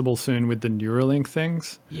maybe possible soon with the Neuralink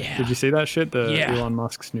things. Yeah. Did you see that shit? The Yeah. Elon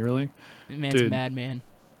Musk's Neuralink. Man's dude. a madman.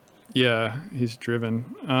 Yeah, he's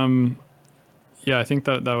driven. Yeah, I think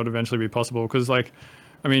that would eventually be possible because, like,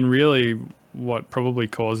 I mean, really, what probably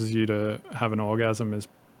causes you to have an orgasm is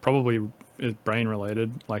brain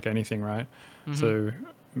related, like anything, right? So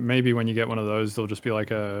maybe when you get one of those, there'll just be like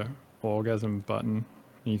a orgasm button.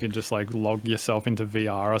 You can just like log yourself into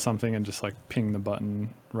VR or something and just like ping the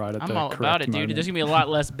button right at I'm the all correct about it, dude. moment. There's gonna be a lot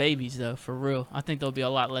less babies though, for real. I think there'll be a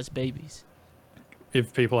lot less babies.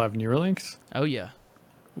 If people have Neuralinks, Oh yeah.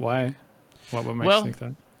 why? What makes Well, you think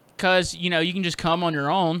that? Cause you can just come on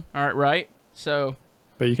your own. All right, right? So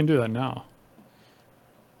But you can do that now.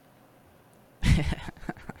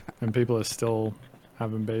 And people are still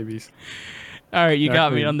having babies. all right, you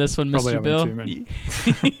got me Actually, on this one, probably Mr. having Bill. too many.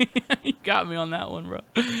 You got me on that one, bro.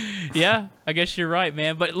 Yeah, I guess you're right,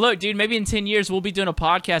 man. But look, dude, maybe in 10 years we'll be doing a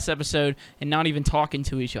podcast episode and not even talking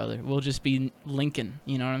to each other. We'll just be linking.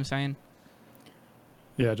 You know what I'm saying?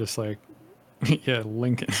 Yeah, just like, yeah,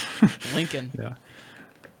 Lincoln. Linking. Yeah.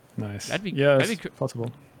 Nice. That'd be- yeah, that'd it's be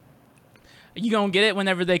possible. You gonna get it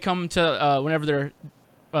whenever they come to, whenever they're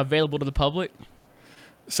available to the public?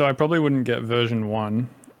 So I probably wouldn't get version 1.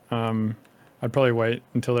 I'd probably wait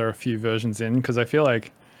until there are a few versions in because I feel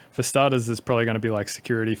like, for starters, there's probably going to be like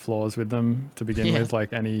security flaws with them to begin Yeah. with.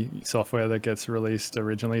 Like any software that gets released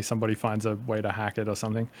originally, somebody finds a way to hack it or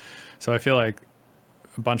something. So I feel like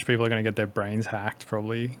a bunch of people are going to get their brains hacked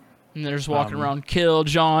probably. And they're just walking around, kill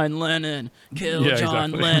John Lennon, kill Yeah, John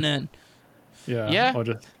exactly. Lennon. Yeah. Yeah. Or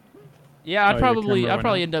just, Yeah, Oh, I'd your probably camera went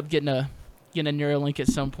out. end up getting a Neuralink at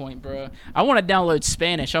some point, bro. I want to download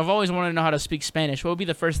Spanish. I've always wanted to know how to speak Spanish. What would be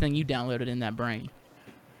the first thing you downloaded in that brain?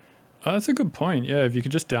 that's a good point. Yeah. If you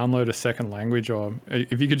could just download a second language, or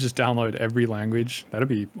if you could just download every language, that'd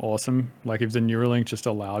be awesome. Like if the Neuralink just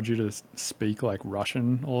allowed you to speak like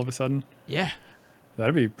Russian all of a sudden. Yeah,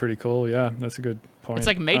 That'd be pretty cool. Yeah, that's a good point. it's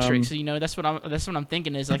like Matrix. That's what I'm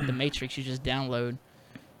thinking is like the Matrix. You just download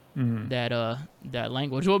that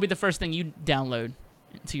language. What would be the first thing you download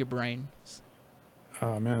into your brain?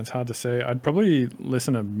 Oh man, it's hard to say. I'd probably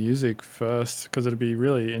listen to music first because it'd be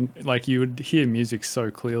really like you would hear music so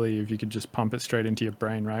clearly if you could just pump it straight into your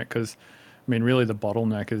brain, right? Because I mean, really, the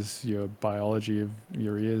bottleneck is your biology of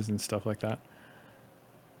your ears and stuff like that.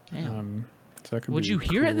 Damn. So that could Would be you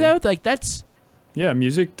hear it cool. though? Like that's, Yeah,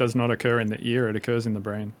 music does not occur in the ear; it occurs in the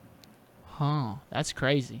brain. that's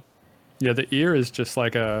crazy. Yeah, the ear is just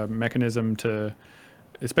like a mechanism to.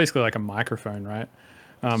 It's basically like a microphone, right?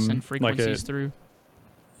 Send like frequencies through.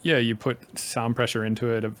 Yeah, you put sound pressure into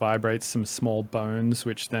it, it vibrates some small bones,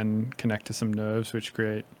 which then connect to some nerves, which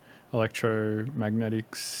create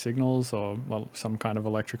electromagnetic signals or well, some kind of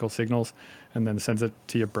electrical signals, and then sends it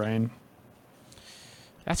to your brain.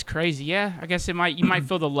 That's crazy. Yeah, I guess you might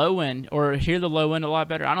feel the low end or hear the low end a lot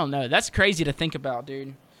better. I don't know. That's crazy to think about,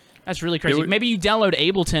 dude. That's really crazy. would- Maybe you download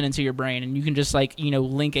Ableton into your brain and you can just like,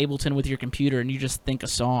 link Ableton with your computer and you just think a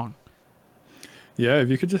song. Yeah, if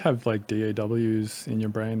you could just have like DAWs in your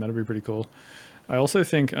brain, that'd be pretty cool. I also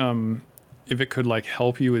think if it could like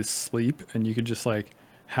help you with sleep and you could just like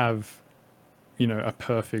have, a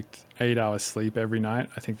perfect 8 hours sleep every night,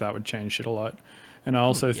 I think that would change shit a lot. And I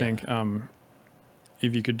also Yeah. think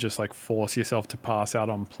if you could just like force yourself to pass out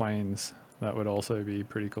on planes, that would also be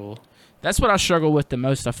pretty cool. That's what I struggle with the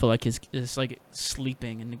most. I feel like is like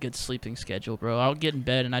sleeping and a good sleeping schedule, bro. I'll get in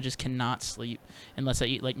bed and I just cannot sleep unless I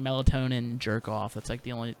eat like melatonin and jerk off. That's like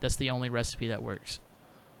the only recipe that works.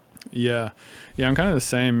 Yeah, I'm kind of the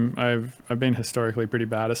same. I've been historically pretty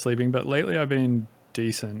bad at sleeping, but lately I've been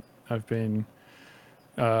decent. I've been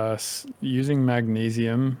using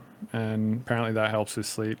magnesium and apparently that helps with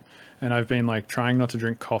sleep. And I've been like trying not to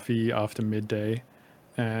drink coffee after midday,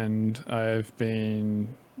 and I've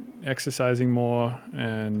been exercising more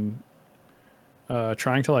and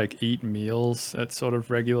trying to like eat meals at sort of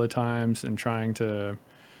regular times and trying to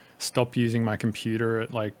stop using my computer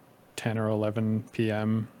at like 10 or 11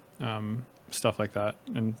 p.m. Stuff like that,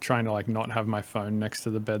 and trying to like not have my phone next to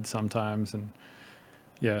the bed sometimes. And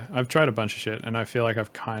yeah, I've tried a bunch of shit, and I feel like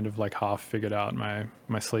I've kind of like half figured out my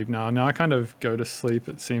sleep now. Now I kind of go to sleep,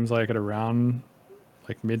 it seems like at around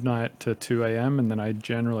like midnight to 2 a.m. and then I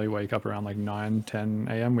generally wake up around like 9, 10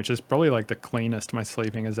 a.m., which is probably like the cleanest my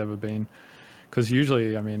sleeping has ever been. Because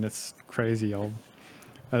usually, I mean, it's crazy.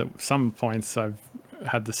 At some points I've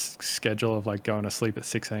had this schedule of like going to sleep at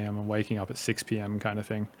 6 a.m. and waking up at 6 p.m. kind of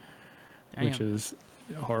thing, which Damn. is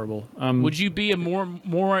horrible. Would you be a more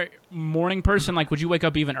morning person? Like, would you wake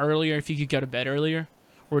up even earlier if you could go to bed earlier,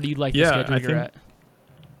 or do you like the Yeah, schedule I you're think at?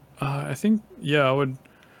 I think, yeah, I would.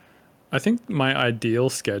 I think my ideal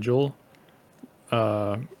schedule,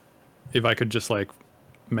 if I could just like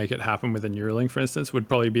make it happen with a Neuralink, for instance, would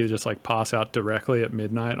probably be just like pass out directly at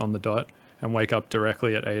midnight on the dot and wake up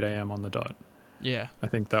directly at 8 a.m. on the dot. Yeah. I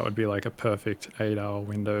think that would be like a perfect 8-hour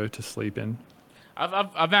window to sleep in.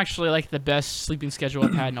 I've actually like the best sleeping schedule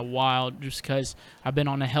I've had in a while, just because I've been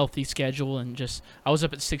on a healthy schedule and just I was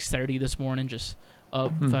up at 6:30 this morning, just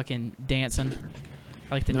up fucking dancing.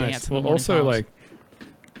 I like to dance. Nice. In the Well, morning also times. like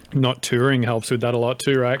not touring helps with that a lot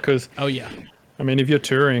too, right? Because Oh yeah. I mean, if you're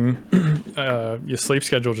touring, your sleep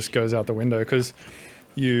schedule just goes out the window because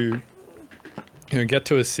you get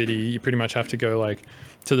to a city, you pretty much have to go like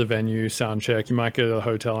to the venue, sound check. You might go to the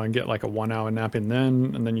hotel and get like a 1 hour nap in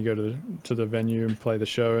then, and then you go to the venue and play the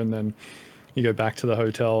show, and then you go back to the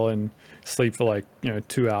hotel and sleep for like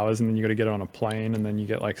 2 hours, and then you got to get on a plane, and then you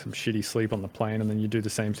get like some shitty sleep on the plane, and then you do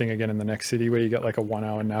the same thing again in the next city where you get like a 1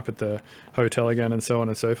 hour nap at the hotel again, and so on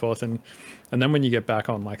and so forth. And then when you get back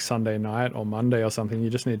on like Sunday night or Monday or something,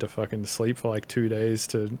 you just need to fucking sleep for like 2 days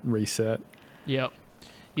to reset. Yep.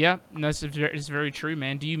 Yeah, and it's very true,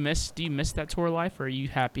 man. Do you miss that tour life, or are you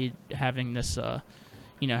happy having this? Have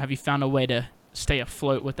you found a way to stay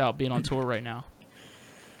afloat without being on tour right now?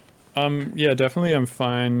 Yeah, definitely I'm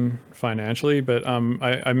fine financially, but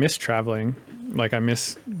I miss traveling. Like I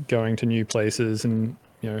miss going to new places and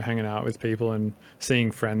hanging out with people and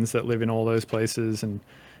seeing friends that live in all those places, and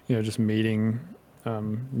just meeting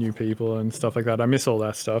new people and stuff like that. I miss all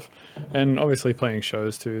that stuff, and obviously playing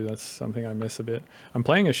shows too. That's something I miss a bit. I'm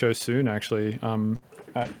playing a show soon actually,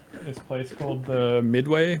 at this place called the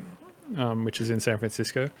Midway, which is in San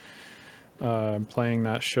Francisco. I'm playing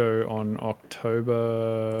that show on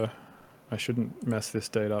October. I shouldn't mess this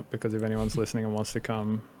date up because if anyone's listening and wants to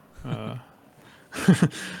come, man,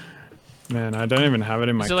 I don't even have it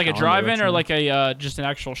in my. Is it like a calendar. drive-in That's or not- like a just an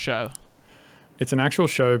actual show? It's an actual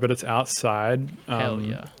show, but it's outside. Hell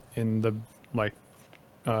yeah. In the like,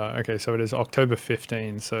 okay, so it is October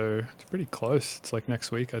 15, so it's pretty close. It's like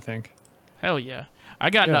next week, I think. Hell yeah. I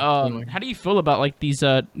got Yeah, in how do you feel about like these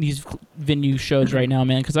venue shows right now,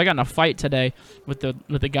 man? Because I got in a fight today with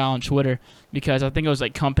the guy on Twitter because I think it was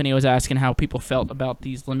like Company was asking how people felt about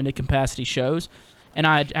these limited capacity shows, and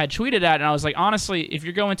I had tweeted that and I was like, honestly, if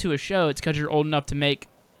you're going to a show, it's because you're old enough to make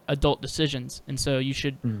adult decisions, and so you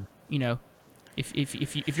should, if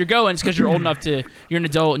you're going, it's because you're old enough to you're an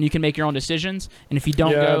adult and you can make your own decisions, and if you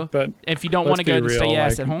don't go, but if you don't let's want to go, be then stay real, your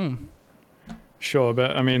ass like- at home. Sure,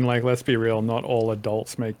 but I mean, like, let's be real. Not all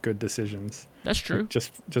adults make good decisions. That's true.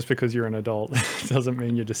 Just because you're an adult doesn't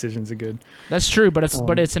mean your decisions are good. That's true, but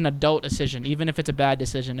it's an adult decision. Even if it's a bad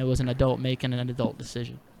decision, it was an adult making an adult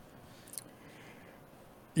decision.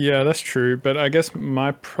 Yeah, that's true. But I guess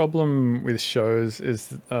my problem with shows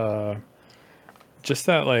is just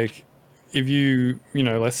that, like, if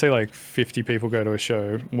let's say like 50 people go to a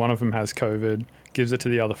show, one of them has COVID, gives it to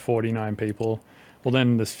the other 49 people. Well,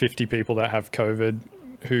 then there's 50 people that have COVID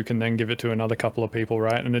who can then give it to another couple of people,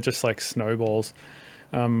 right? And it just like snowballs.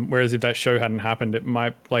 Whereas if that show hadn't happened,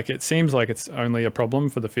 it seems like it's only a problem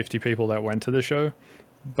for the 50 people that went to the show,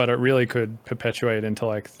 but it really could perpetuate into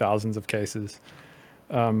like thousands of cases.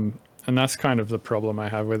 And that's kind of the problem I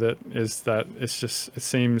have with it, is that it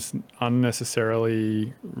seems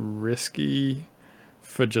unnecessarily risky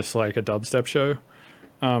for just like a dubstep show.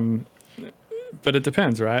 But it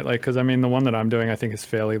depends, right? Like, because I mean, the one that I'm doing, I think is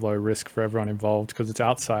fairly low risk for everyone involved because it's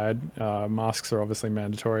outside. Masks are obviously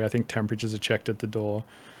mandatory. I think temperatures are checked at the door.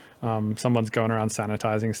 Someone's going around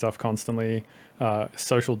sanitizing stuff constantly.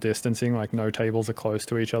 Social distancing, like no tables are close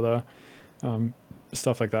to each other.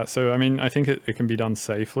 Stuff like that. So, I mean, I think it can be done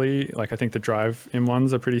safely. Like, I think the drive-in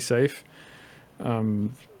ones are pretty safe.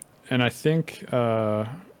 And I think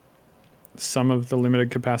some of the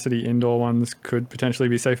limited capacity indoor ones could potentially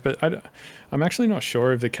be safe, but I'm actually not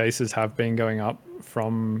sure if the cases have been going up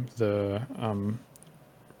from the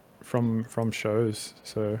from shows.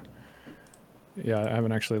 So yeah, I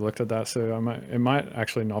haven't actually looked at that. So it might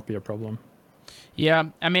actually not be a problem. Yeah,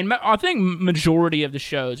 I mean, I think majority of the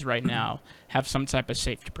shows right now have some type of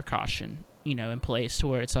safety precaution, in place to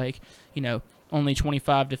where it's like, only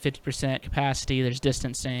 25 to 50% capacity. There's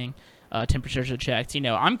distancing, temperatures are checked.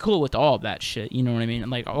 I'm cool with all of that shit. You know what I mean?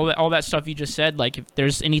 And like all that stuff you just said. Like if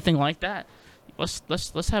there's anything like that,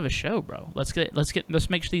 let's have a show, bro. Let's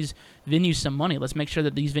make these venues some money. Let's make sure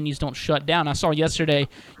that these venues don't shut down. I saw yesterday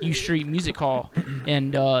U Street Music Hall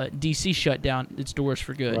in DC shut down its doors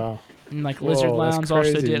for good. Wow. And like Lizard Lounge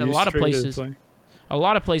also did. A lot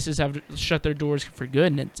of places have shut their doors for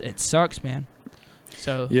good, and it sucks, man.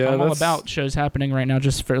 So yeah, I'm all about shows happening right now,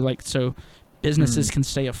 just for like so businesses can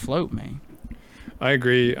stay afloat, man. I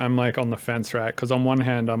agree. I'm like on the fence, right? Because on one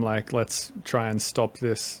hand, I'm like, let's try and stop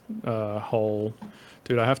this whole.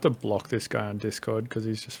 Dude, I have to block this guy on Discord because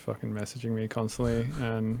he's just fucking messaging me constantly,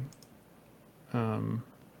 and I'm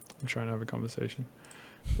trying to have a conversation.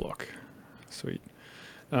 Block, sweet.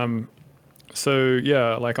 So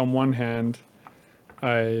yeah, like on one hand,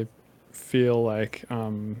 I feel like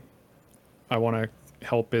I want to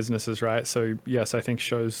help businesses, right? So yes, I think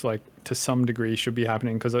shows like to some degree should be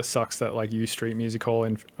happening because it sucks that like U Street Music Hall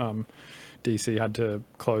in DC had to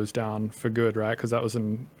close down for good, right? Because that was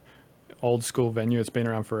an old school venue. It's been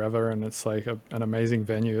around forever, and it's like an amazing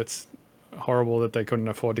venue. It's horrible that they couldn't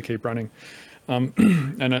afford to keep running.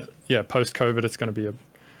 And post COVID, it's going to be a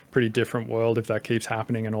pretty different world if that keeps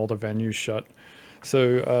happening and all the venues shut.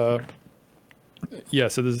 So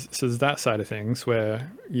so there's that side of things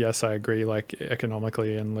where yes, I agree, like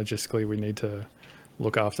economically and logistically we need to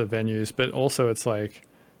look after venues, but also it's like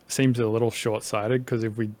seems a little short-sighted because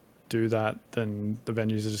if we do that, then the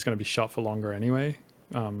venues are just going to be shut for longer anyway,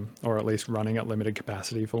 or at least running at limited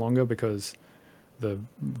capacity for longer because the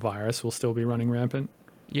virus will still be running rampant.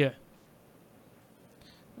 Yeah,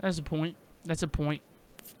 that's a point.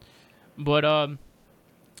 But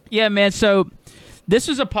yeah, man. So this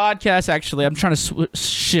was a podcast. Actually, I'm trying to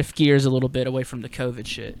shift gears a little bit away from the COVID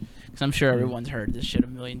shit because I'm sure everyone's heard this shit a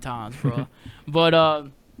million times, bro.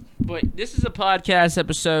 but this is a podcast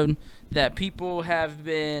episode that people have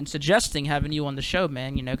been suggesting having you on the show,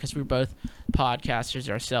 man. Because we're both podcasters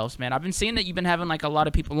ourselves, man. I've been seeing that you've been having like a lot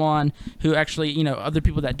of people on who actually, other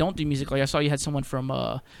people that don't do music. Like I saw you had someone from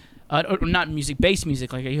not music, bass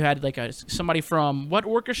music. Like you had like somebody from what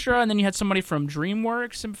orchestra, and then you had somebody from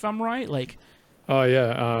DreamWorks, if I'm right. Like, oh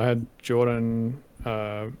yeah, I had Jordan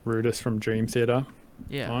Rudis from Dream Theater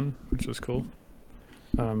on, which was cool.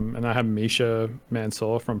 And I had Misha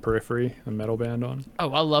Mansour from Periphery, a metal band, on.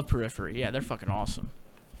 Oh, I love Periphery. Yeah, they're fucking awesome.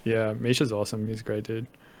 Yeah, Misha's awesome. He's a great dude.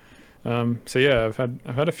 So yeah, I've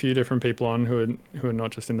had a few different people on who are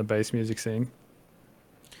not just in the bass music scene.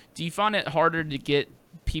 Do you find it harder to get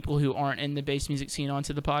people who aren't in the bass music scene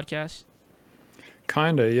onto the podcast?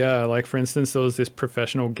 Kinda, yeah. Like for instance, there was this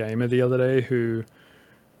professional gamer the other day who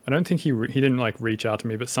I don't think he didn't like reach out to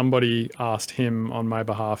me, but somebody asked him on my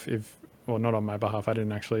behalf not on my behalf, I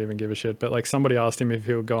didn't actually even give a shit, but like somebody asked him if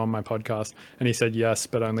he would go on my podcast, and he said yes,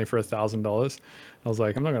 but only for $1,000. I was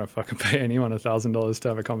like, I'm not gonna fucking pay anyone $1,000 to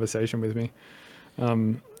have a conversation with me.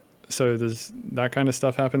 So there's that kind of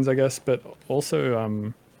stuff happens, I guess, but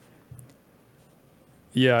also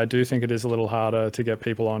yeah, I do think it is a little harder to get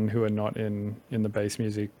people on who are not in the bass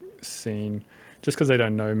music scene just because they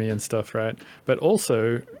don't know me and stuff, right? But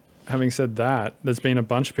also, having said that, there's been a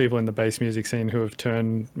bunch of people in the bass music scene who have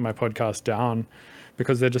turned my podcast down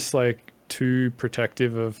because they're just like too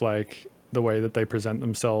protective of like the way that they present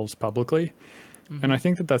themselves publicly. Mm-hmm. And I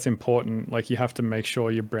think that that's important. Like you have to make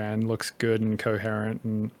sure your brand looks good and coherent,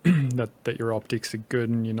 and that your optics are good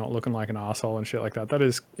and you're not looking like an asshole and shit like that. That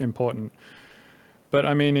is important. But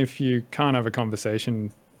I mean, if you can't have a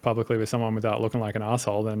conversation publicly with someone without looking like an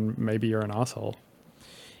asshole, then maybe you're an asshole.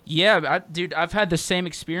 Yeah, dude, I've had the same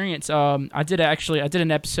experience. I did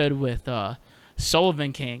an episode with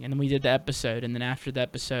Sullivan King, and then we did the episode, and then after the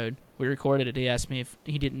episode, we recorded it. He asked me if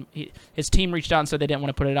his team reached out and said they didn't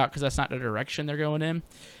want to put it out because that's not the direction they're going in.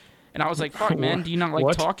 And I was like, "Fuck, man, do you not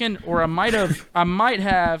like talking?" Or I might have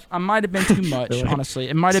been too much. Honestly,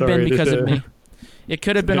 it might have been because of me. It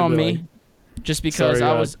could have been on me. Just because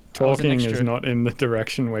I was talking is not in the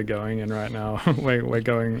direction we're going in right now.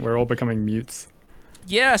 We're all becoming mutes.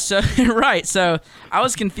 Yeah, so right. So I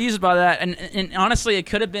was confused by that, and honestly, it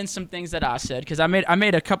could have been some things that I said because I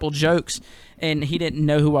made a couple jokes, and he didn't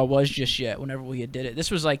know who I was just yet. Whenever we did it,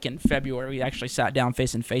 this was like in February. We actually sat down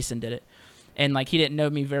face and face and did it. and like he didn't know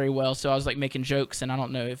me very well, so I was like making jokes, and I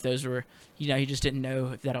don't know if those were, he just didn't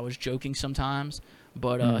know that I was joking sometimes.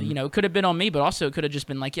 But it could have been on me, but also it could have just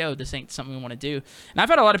been like, yo, this ain't something we want to do. And I've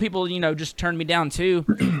had a lot of people, just turn me down too,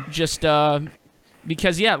 just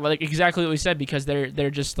because like exactly what we said, because they're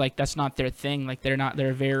just like, that's not their thing. Like they're not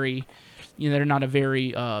a very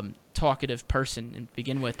talkative person to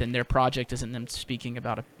begin with, and their project isn't them speaking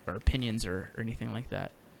about or opinions or anything like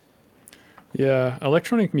that. Yeah,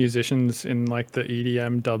 electronic musicians in like the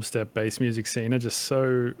EDM, dubstep, bass music scene are just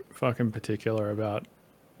so fucking particular about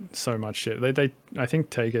so much shit. They I think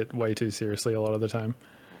take it way too seriously a lot of the time.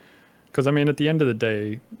 Because I mean, at the end of the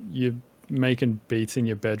day, you're making beats in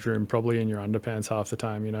your bedroom, probably in your underpants half the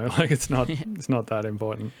time. Like it's not that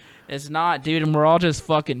important. It's not, dude, and we're all just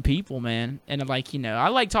fucking people, man. And like, I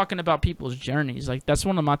like talking about people's journeys. Like that's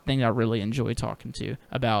one of my things I really enjoy talking to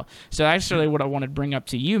about. So actually, what I wanted to bring up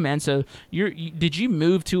to you, man. So did you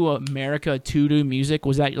move to America to do music?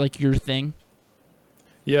 Was that like your thing?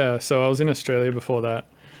 Yeah. So I was in Australia before that,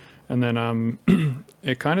 and then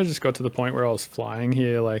it kind of just got to the point where I was flying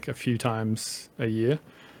here like a few times a year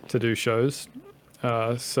to do shows.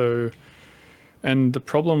 And the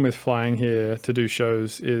problem with flying here to do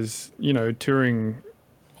shows is, touring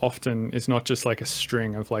often is not just like a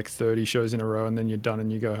string of like 30 shows in a row and then you're done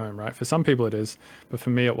and you go home, right? For some people it is, but for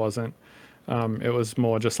me it wasn't. It was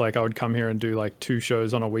more just like I would come here and do like 2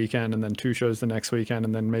 shows on a weekend and then 2 shows the next weekend,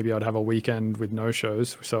 and then maybe I'd have a weekend with no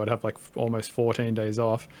shows. So I'd have like almost 14 days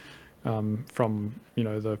off from,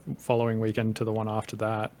 the following weekend to the one after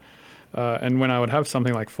that. And when I would have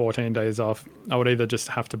something like 14 days off, I would either just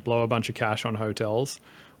have to blow a bunch of cash on hotels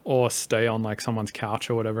or stay on like someone's couch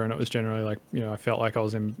or whatever. And it was generally like, I felt like I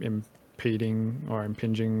was impeding or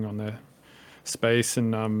impinging on their space.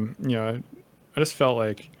 And, I just felt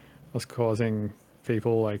like I was causing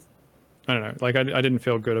people like, I don't know, like I didn't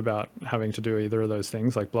feel good about having to do either of those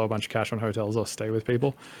things, like blow a bunch of cash on hotels or stay with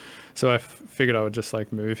people. So I figured I would just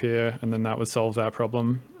like move here, and then that would solve that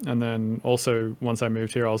problem. And then also once I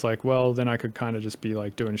moved here, I was like, well, then I could kind of just be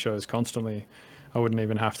like doing shows constantly. I wouldn't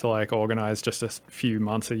even have to like organize just a few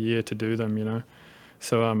months a year to do them.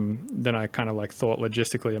 So then I kind of like thought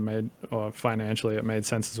logistically or financially it made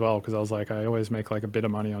sense as well, because I was like, I always make like a bit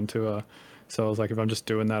of money on tour. So I was like, if I'm just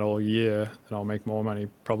doing that all year, then I'll make more money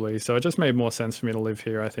probably. So it just made more sense for me to live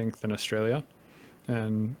here, I think, than Australia.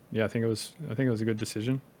 And yeah, I think it was a good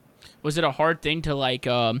decision. Was it a hard thing to like,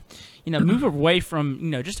 move away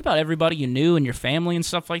from, just about everybody you knew and your family and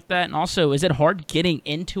stuff like that? And also, is it hard getting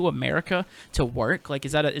into America to work? Like,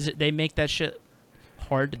 they make that shit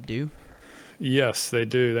hard to do? Yes, they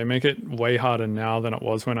do. They make it way harder now than it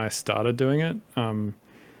was when I started doing it.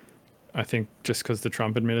 I think just because the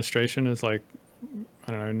Trump administration is like,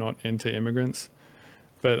 I don't know, not into immigrants.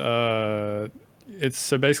 But it's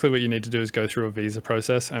so basically what you need to do is go through a visa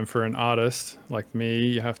process. And for an artist like me,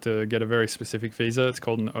 you have to get a very specific visa. It's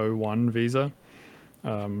called an O1 visa,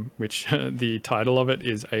 which the title of it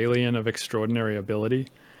is Alien of Extraordinary Ability.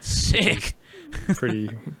 Sick. Pretty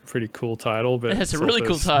cool title. But that's a really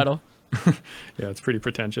cool title. Yeah, it's pretty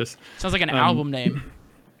pretentious. Sounds like an album name.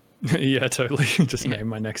 Yeah, totally. Just name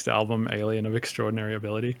my next album Alien of Extraordinary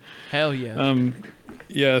Ability. Hell yeah.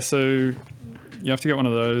 Yeah, so you have to get one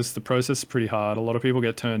of those. The process is pretty hard. A lot of people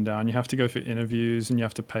get turned down. You have to go for interviews and you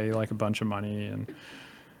have to pay like a bunch of money. And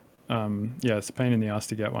yeah, it's a pain in the ass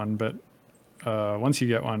to get one. But once you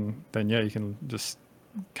get one, then yeah, you can just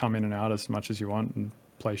come in and out as much as you want and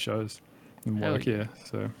play shows and work here.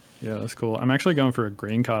 So yeah, that's cool. I'm actually going for a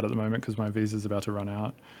green card at the moment because my visa is about to run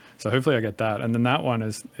out. So hopefully I get that. And then that one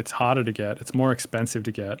it's harder to get. It's more expensive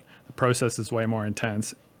to get. The process is way more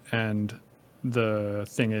intense. And the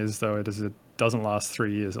thing is, though, it doesn't last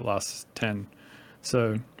 3 years. It lasts 10.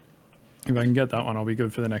 So if I can get that one, I'll be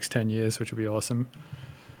good for the next 10 years, which will be awesome.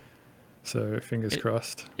 So fingers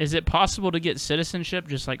crossed. Is it possible to get citizenship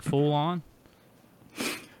just like full on?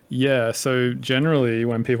 Yeah, so generally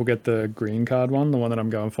when people get the green card one, the one that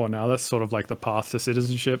I'm going for now, that's sort of like the path to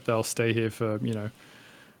citizenship. They'll stay here for,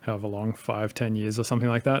 however long, 5-10 years or something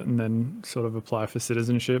like that, and then sort of apply for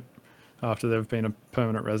citizenship after they've been a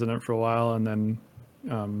permanent resident for a while. And then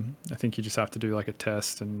I think you just have to do like a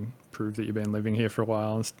test and prove that you've been living here for a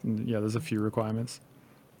while. And yeah, there's a few requirements.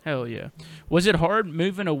 Hell yeah. Was it hard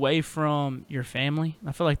moving away from your family?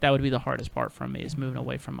 I feel like that would be the hardest part for me, is moving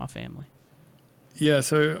away from my family. Yeah,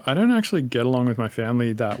 so I don't actually get along with my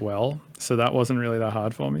family that well, so that wasn't really that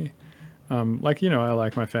hard for me. I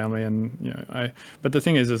like my family, and but the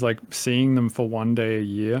thing is like seeing them for one day a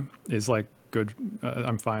year is like good.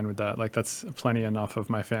 I'm fine with that. Like that's plenty enough of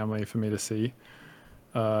my family for me to see.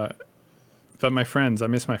 But but my friends, I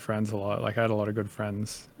miss my friends a lot. Like I had a lot of good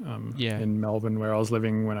friends Yeah. in Melbourne where I was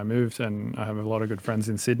living when I moved, and I have a lot of good friends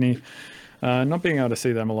in Sydney. Not being able to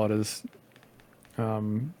see them a lot is, I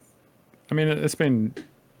mean, it's been,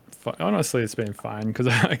 honestly, it's been fine because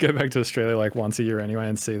I go back to Australia like once a year anyway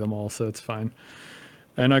and see them all, so it's fine.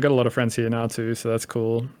 And I got a lot of friends here now too, so that's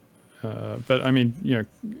cool. But I mean, you know,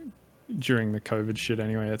 during the COVID shit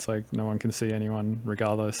anyway, it's like no one can see anyone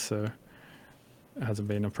regardless, so it hasn't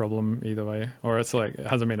been a problem either way. Or it's like, it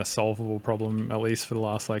hasn't been a solvable problem, at least for the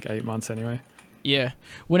last like 8 months anyway. Yeah.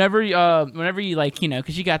 Whenever you like, you know,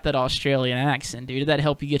 because you got that Australian accent, dude. Did that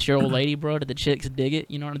help you get your old lady, bro? Did the chicks dig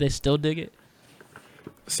it? You know, do they still dig it?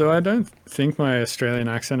 So I don't think my Australian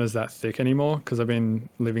accent is that thick anymore because I've been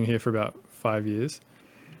living here for about 5 years.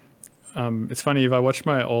 It's funny, if I watch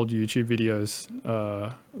my old YouTube videos,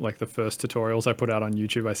 like the first tutorials I put out on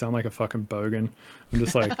YouTube, I sound like a fucking bogan. I'm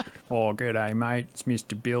just like, oh, g'day, mate. It's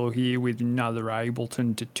Mr. Bill here with another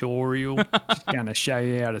Ableton tutorial. Just gonna show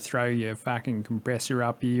you how to throw your fucking compressor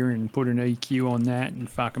up here and put an EQ on that and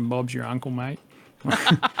fucking Bob's your uncle, mate.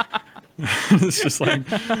 It's just like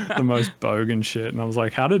the most bogan shit. And I was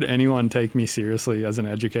like, how did anyone take me seriously as an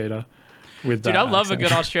educator? With Dude, that I love accent? a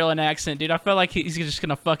good Australian accent, dude. I feel like he's just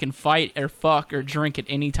gonna fucking fight or fuck or drink at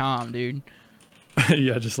any time, dude.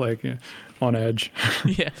 Yeah, just like on edge.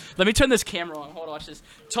 Yeah. Let me turn this camera on. Hold on, watch this.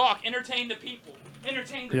 Talk, entertain the people.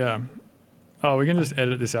 Entertain the Yeah. people. Oh, we can just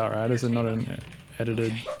edit this out, right? Is it not an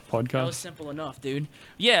edited That was podcast? simple enough, dude.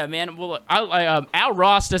 Yeah, man. Well, Al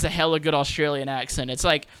Ross does a hella good Australian accent. It's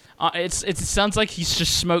like, it sounds like he's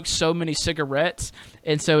just smoked so many cigarettes,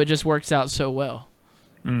 and so it just works out so well.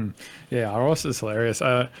 Yeah, Ross is hilarious.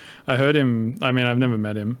 I heard him. I mean, I've never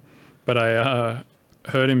met him, but I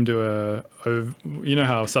heard him do you know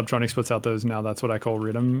how Subtronics puts out those Now That's What I Call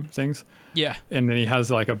Rhythm things? Yeah. And then he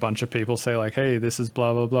has like a bunch of people say like, hey, this is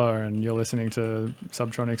blah, blah, blah, and you're listening to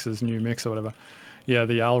Subtronics' new mix or whatever. Yeah,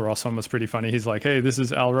 the Al Ross one was pretty funny. He's like, hey, this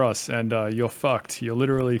is Al Ross, and you're fucked. You're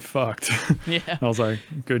literally fucked. Yeah. And I was like,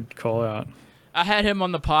 good call out. I had him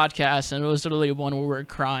on the podcast, and it was literally one where we were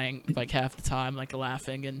crying like half the time, like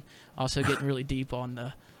laughing, and also getting really deep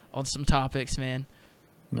on some topics, man.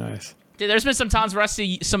 Nice. Dude, there's been some times where I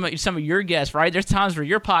see some of your guests, right? There's times where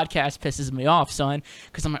your podcast pisses me off, son,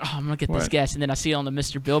 because I'm like, oh, I'm gonna get this What? guest, and then I see it on the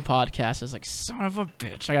Mr. Bill podcast. I was like, son of a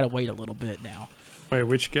bitch, I gotta wait a little bit now. Wait,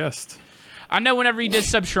 which guest? I know whenever he did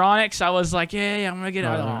Subtronics, I was like, yeah, I'm gonna get.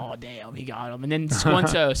 Uh-huh. Oh, damn, he got him. And then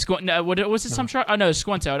Squinto, no, what was it? Subtronics? Oh no,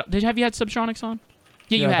 Squinto. Have you had Subtronics on?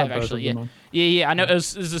 Yeah, you I've have had both actually. of them Yeah. on. Yeah. I know it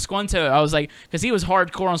was the Squinto. I was like, because he was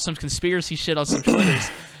hardcore on some conspiracy shit on some Twitters,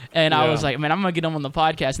 and I Yeah. was like, man, I'm gonna get him on the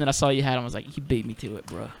podcast. And then I saw you had him. I was like, he beat me to it,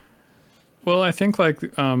 bro. Well, I think like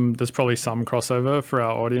there's probably some crossover for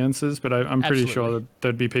our audiences, but I'm pretty sure Absolutely. that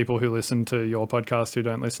there'd be people who listen to your podcast who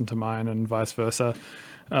don't listen to mine, and vice versa.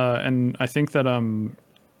 And I think that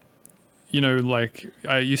you know, like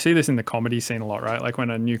you see this in the comedy scene a lot, right? Like when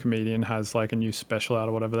a new comedian has like a new special out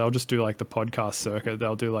or whatever, they'll just do like the podcast circuit.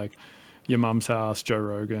 They'll do like Your Mum's House, Joe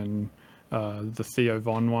Rogan, the Theo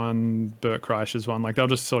Von one, Bert Kreischer's one. Like they'll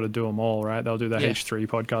just sort of do them all, right? They'll do the Yeah. H3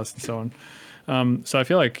 podcast and so on. So I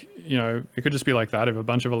feel like, you know, it could just be like that. If a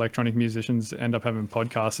bunch of electronic musicians end up having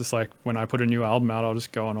podcasts, it's like when I put a new album out, I'll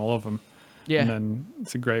just go on all of them. Yeah. And then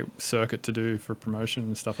it's a great circuit to do for promotion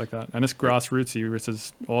and stuff like that. And it's grassrootsy, which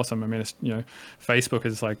is awesome. I mean, it's, you know, Facebook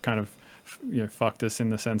is like kind of, you know, fucked us in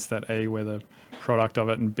the sense that A, we're the product of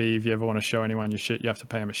it, and B, if you ever want to show anyone your shit, you have to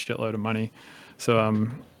pay them a shitload of money. So,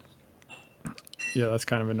 yeah, that's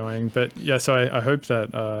kind of annoying. But yeah, so I hope that,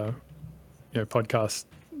 you know, podcasts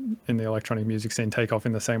in the electronic music scene take off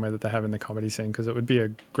in the same way that they have in the comedy scene, because it would be a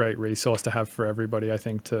great resource to have for everybody, I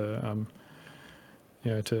think, to,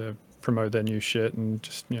 you know, to promote their new shit, and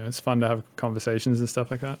just, you know, it's fun to have conversations and stuff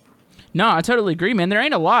like that. No, I totally agree, man. There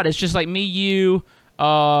ain't a lot. It's just like me, you,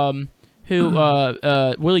 Willie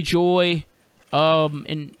Joy,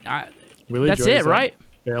 and Willie that's Joy, it, is that right?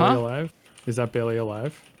 Barely Huh? Alive? Is that Barely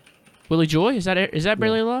Alive? Willie Joy, is that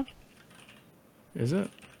Barely Alive? Is it?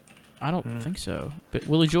 I don't think so. But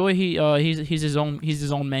Willie Joy, he's his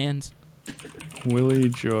own man's. Willie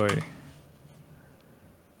Joy.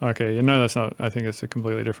 Okay, you know that's not. I think it's a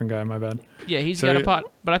completely different guy. My bad. Yeah, he's So- got a pod,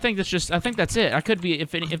 but I think that's it. I could be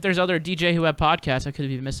if there's other DJ who have podcasts, I could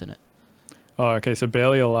be missing it. Oh, okay. So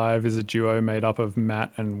Barely Alive is a duo made up of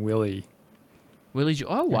Matt and Willie. Willie Joy.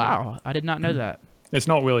 Oh wow, I did not know that. It's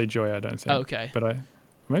not Willie Joy, I don't think. Okay. But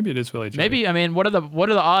maybe it is Willie Joy. Maybe, I mean, what are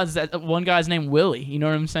the odds that one guy's named Willie? You know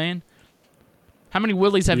what I'm saying? How many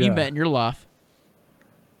Willies have you Yeah. met in your life?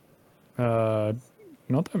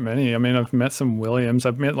 Not that many. I mean, I've met some Williams.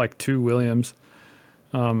 I've met like 2 Williams.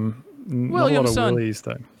 Not a lot of son. Willies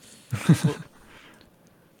though.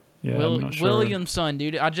 Yeah, I'm not sure. Williamson,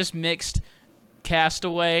 dude. I just mixed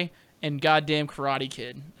Castaway and goddamn Karate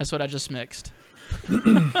Kid. That's what I just mixed.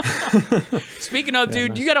 Speaking of, dude,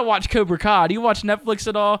 nice. you gotta watch Cobra Kai. Do you watch Netflix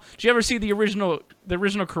at all? Did you ever see the original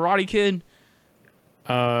Karate Kid?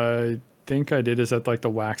 I think I did. Is that like the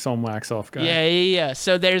wax on, wax off guy? Yeah.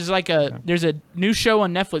 So there's a new show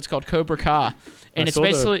on Netflix called Cobra Kai, and I it's saw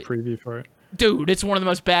basically, the preview for it. dude, it's one of the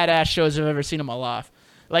most badass shows I've ever seen in my life.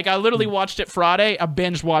 Like, I literally watched it Friday. I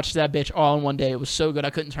binge watched that bitch all in one day. It was so good I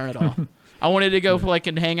couldn't turn it off. I wanted to go for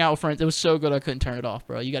and hang out with friends. It was so good I couldn't turn it off,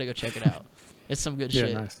 bro. You gotta go check it out. It's some good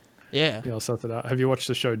shit. Nice. Yeah. Yeah, I'll sort it out. Have you watched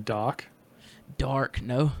the show Dark? Dark,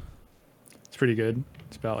 no. It's pretty good.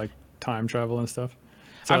 It's about like time travel and stuff.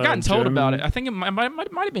 It's I've gotten told about it. German- I think it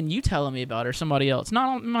might have been you telling me about it or somebody else. No,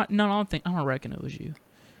 I don't reckon it was you.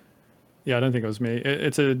 Yeah, I don't think it was me.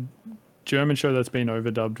 It's a German show that's been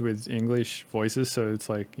overdubbed with English voices, so it's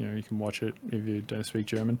like, you can watch it if you don't speak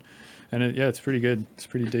German. And it's pretty good. It's a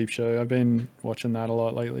pretty deep show. I've been watching that a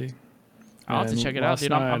lot lately. I'll have to And check it out,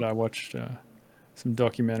 dude. Last night I watched some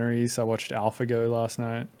documentaries. I watched AlphaGo last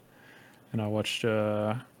night, and I watched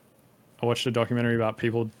a documentary about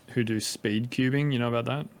people who do speed cubing. You know about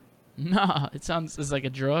that? Nah, it's like a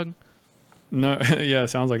drug. No, yeah, it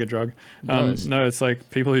sounds like a drug. Does. No, it's like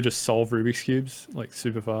people who just solve Rubik's cubes like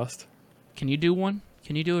super fast. Can you do one?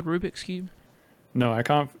 Can you do a Rubik's Cube? No, I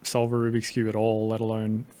can't solve a Rubik's cube at all, let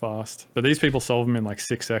alone fast. But these people solve them in like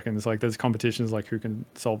 6 seconds. Like there's competitions like who can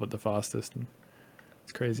solve it the fastest. And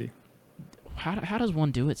it's crazy. How does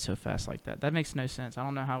one do it so fast like that? That makes no sense. I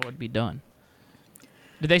don't know how it would be done.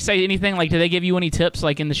 Did they say anything? Like, did they give you any tips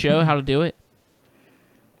like in the show how to do it?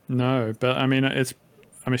 No, but I mean,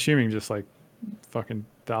 I'm assuming just like fucking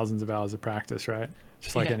thousands of hours of practice, right?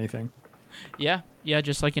 Just like Yeah. anything. Yeah,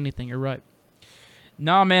 just like anything. You're right.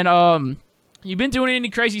 Nah, man. You been doing any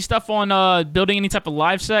crazy stuff on building any type of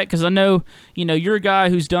live set? Because I know, you're a guy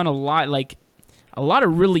who's done a lot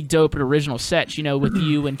of really dope and original sets. With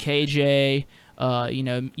you and KJ.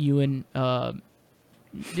 You and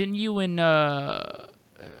didn't you and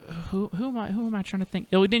who am I trying to think?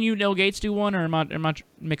 Didn't you and Il Gates do one, or am I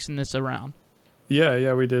mixing this around?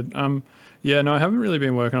 Yeah, we did. Yeah, no, I haven't really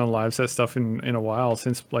been working on live set stuff in a while,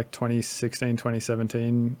 since like 2016,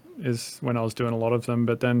 2017 is when I was doing a lot of them.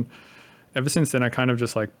 But then ever since then, I kind of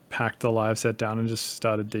just like packed the live set down and just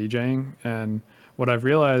started DJing. And what I've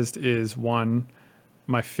realized is, one,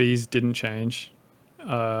 my fees didn't change.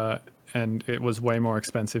 And it was way more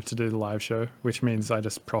expensive to do the live show, which means I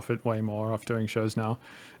just profit way more off doing shows now.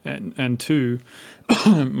 And two,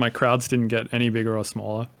 my crowds didn't get any bigger or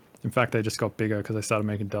smaller. In fact, they just got bigger because I started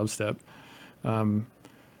making dubstep. I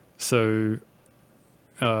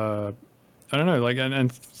don't know, like,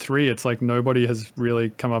 and three, it's like nobody has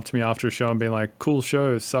really come up to me after a show and been like, cool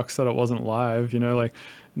show, sucks that it wasn't live, like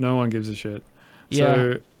no one gives a shit. Yeah.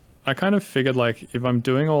 So I kind of figured, like, if I'm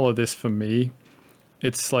doing all of this for me,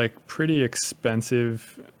 it's like pretty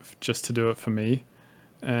expensive just to do it for me.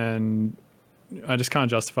 And I just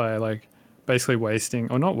can't justify like basically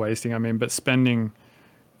wasting, or not wasting, I mean, but spending,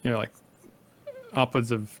 like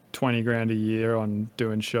upwards of 20 grand a year on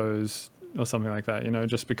doing shows or something like that,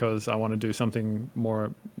 just because I want to do something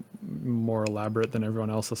more elaborate than everyone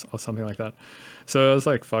else, or something like that. So I was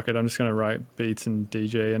like, fuck it, I'm just going to write beats and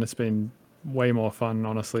DJ. And it's been way more fun,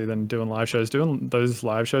 honestly, than doing live shows. Doing those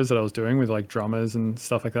live shows that I was doing with like drummers and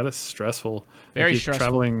stuff like that, it's stressful. Very like, you're stressful.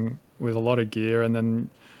 Traveling with a lot of gear, and then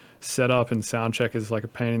setup and sound check is like a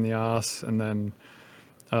pain in the ass. And then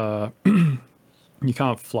you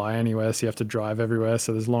can't fly anywhere, so you have to drive everywhere.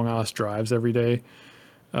 So there's long ass drives every day.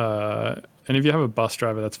 And if you have a bus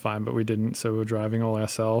driver, that's fine, but we didn't, so we were driving all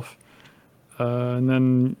ourselves. And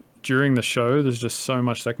then during the show, there's just so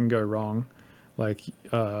much that can go wrong. Like,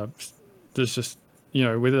 there's just,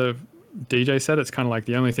 with a DJ set, it's kind of like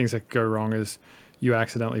the only things that could go wrong is you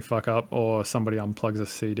accidentally fuck up, or somebody unplugs a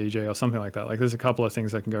CDJ or something like that. Like, there's a couple of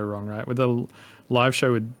things that can go wrong, right? With a live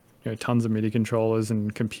show with tons of MIDI controllers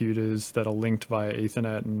and computers that are linked via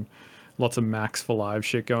Ethernet, and lots of Macs for live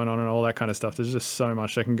shit going on and all that kind of stuff. There's just so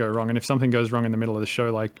much that can go wrong. And if something goes wrong in the middle of the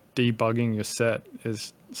show, like debugging your set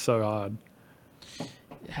is so hard.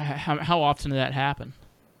 How often did that happen?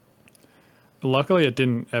 Luckily, it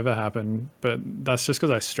didn't ever happen, but that's just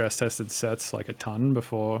because I stress tested sets like a ton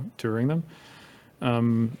before touring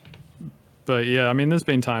them. But yeah, I mean, there's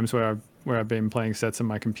been times where I've been playing sets and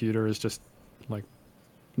my computer is just like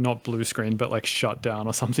not blue screen, but like shut down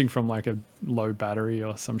or something from like a low battery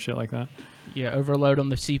or some shit like that. Yeah, overload on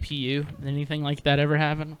the CPU. Anything like that ever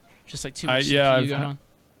happen? Just like too much CPU going on?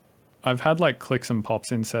 I've had like clicks and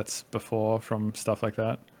pops in sets before from stuff like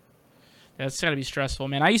that. That's got to be stressful,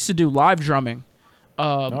 man. I used to do live drumming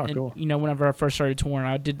Oh, And cool. you know, whenever I first started touring,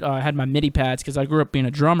 I had my MIDI pads because I grew up being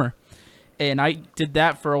a drummer, and I did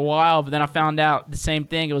that for a while. But then I found out the same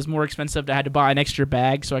thing. It was more expensive. I had to buy an extra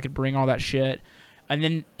bag so I could bring all that shit.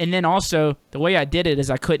 And then also the way I did it is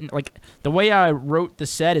I couldn't like the way I wrote the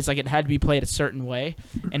set is like it had to be played a certain way,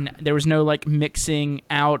 and there was no like mixing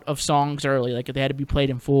out of songs early. Like they had to be played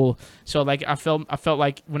in full. So like I felt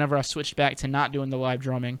like whenever I switched back to not doing the live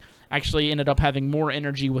drumming, I actually ended up having more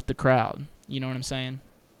energy with the crowd. You know what I'm saying?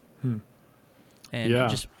 And Yeah. it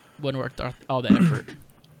just wasn't worth all the effort.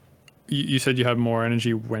 You said you had more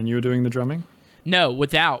energy when you were doing the drumming? No,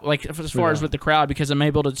 without like as far as Without. with the crowd, because I'm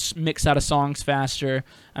able to mix out of songs faster.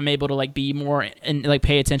 I'm able to like be more and like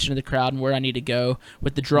pay attention to the crowd and where I need to go.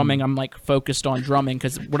 With the drumming, I'm like focused on drumming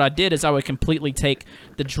because what I did is I would completely take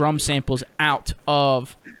the drum samples out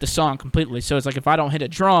of the song completely. So it's like if I don't hit a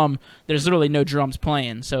drum, there's literally no drums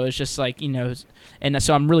playing. So it's just like, you know, and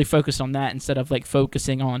so I'm really focused on that instead of like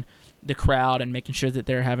focusing on the crowd and making sure that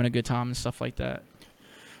they're having a good time and stuff like that.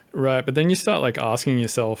 Right, but then you start like asking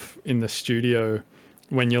yourself in the studio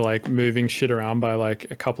when you're like moving shit around by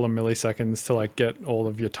like a couple of milliseconds to like get all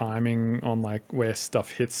of your timing on like where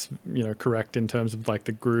stuff hits, you know, correct in terms of like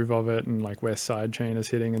the groove of it and like where sidechain is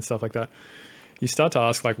hitting and stuff like that. You start to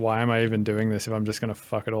ask like, why am I even doing this if I'm just going to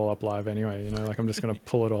fuck it all up live anyway? You know, like I'm just going to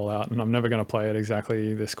pull it all out and I'm never going to play it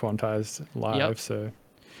exactly this quantized live. Yep. So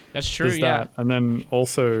That's true, there's yeah. that. And then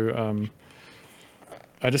also,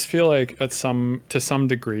 I just feel like to some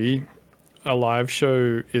degree, a live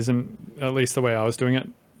show isn't, at least the way I was doing it,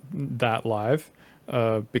 that live,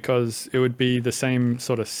 because it would be the same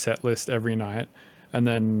sort of set list every night, and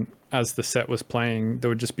then as the set was playing, there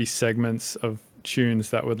would just be segments of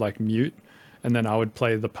tunes that would like mute, and then I would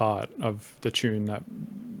play the part of the tune that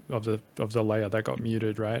of the layer that got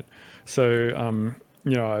muted, right? So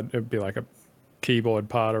you know, it'd be like a keyboard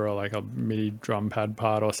part or like a MIDI drum pad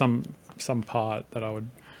part or some part that I would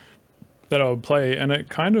play, and it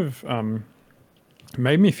kind of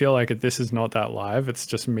made me feel like this is not that live. It's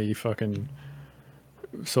just me fucking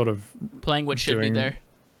sort of Playing what should be doing- there.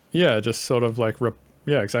 yeah, just sort of like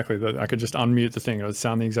yeah, exactly. That I could just unmute the thing. It would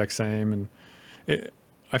sound the exact same, and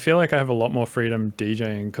I feel like I have a lot more freedom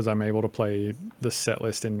DJing because I'm able to play the set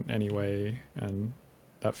list in any way, and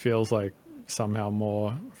that feels like somehow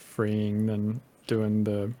more freeing than doing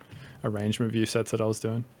the arrangement view sets that I was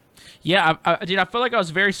doing. Yeah, dude, I feel like I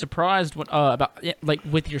was very surprised when about like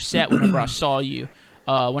with your set whenever I saw you.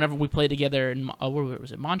 Whenever we played together in where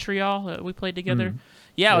was it, Montreal? We played together.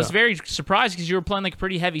 Yeah, I was Yeah. very surprised because you were playing like a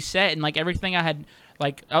pretty heavy set and like everything I had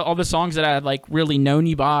like all the songs that I had like really known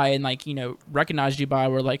you by and like, you know, recognized you by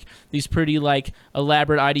were like these pretty like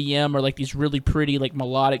elaborate IDM or like these really pretty like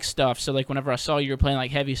melodic stuff. So like whenever I saw you were playing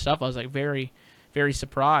like heavy stuff, I was like very, very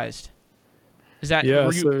surprised. Is that Yeah,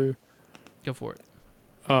 were you, so go for it.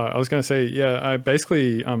 I was gonna say, yeah, I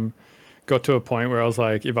basically got to a point where I was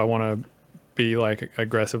like, if I want to be like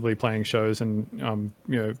aggressively playing shows and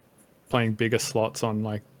you know, playing bigger slots on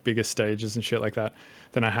like bigger stages and shit like that,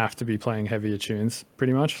 then I have to be playing heavier tunes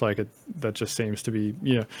pretty much. Like that just seems to be,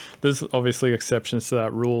 you know, there's obviously exceptions to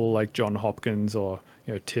that rule, like John Hopkins or,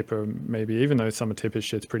 you know, Tipper maybe, even though some of Tipper's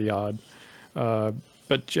shit's pretty hard.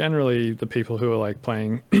 But generally the people who are like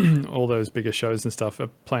playing all those bigger shows and stuff are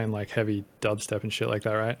playing like heavy dubstep and shit like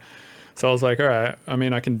that, right? So I was like, all right, I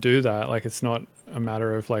mean, I can do that. Like, it's not a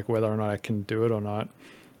matter of like whether or not I can do it or not.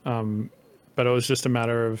 But it was just a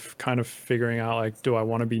matter of kind of figuring out like, do I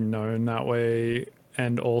want to be known that way?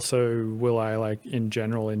 And also, will I like in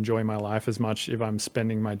general enjoy my life as much if I'm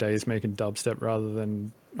spending my days making dubstep rather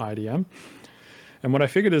than IDM? And what I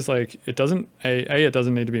figured is like, it doesn't it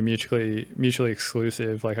doesn't need to be mutually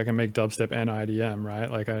exclusive. Like I can make dubstep and IDM, right?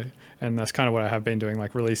 Like and that's kind of what I have been doing,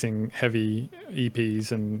 like releasing heavy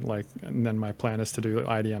EPs and then my plan is to do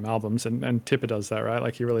IDM albums. And Tipper does that, right?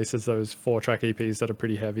 Like he releases those 4-track EPs that are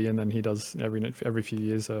pretty heavy, and then he does every few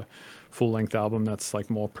years a full length album that's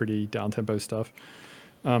like more pretty down tempo stuff.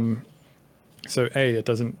 So A, it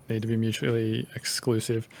doesn't need to be mutually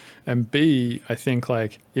exclusive, and B, I think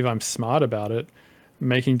like if I'm smart about it,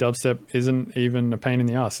 making dubstep isn't even a pain in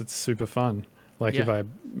the ass. It's super fun. Like if I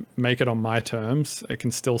make it on my terms, it can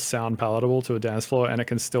still sound palatable to a dance floor, and it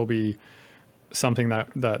can still be something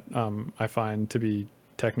that I find to be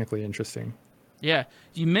technically interesting. Yeah,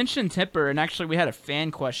 you mentioned Tipper, and actually we had a fan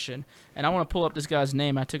question, and I want to pull up this guy's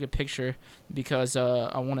name. I took a picture because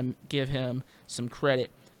I want to give him some credit.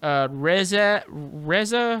 Reza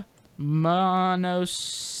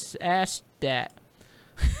Monosastat.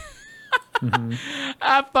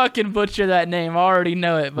 I fucking butcher that name. I already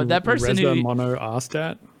know it, but that person Reza who Mono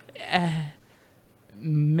Astat.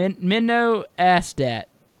 Minno Astat.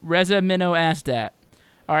 Reza Minno Astat.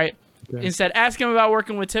 All right. Okay. Instead, ask him about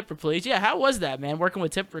working with Tipper, please. Yeah, how was that, man? Working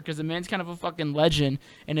with Tipper, because the man's kind of a fucking legend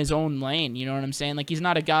in his own lane. You know what I'm saying? Like, he's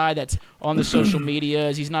not a guy that's on the social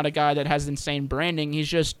medias. He's not a guy that has insane branding. He's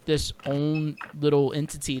just this own little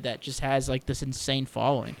entity that just has like this insane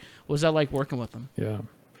following. What was that like working with him? Yeah,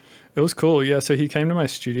 it was cool. Yeah, so he came to my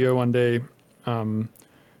studio one day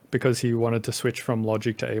because he wanted to switch from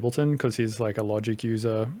Logic to Ableton because he's like a Logic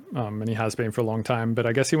user and he has been for a long time. But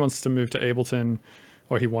I guess he wants to move to Ableton,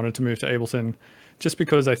 or he wanted to move to Ableton just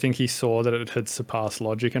because I think he saw that it had surpassed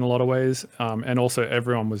Logic in a lot of ways. And also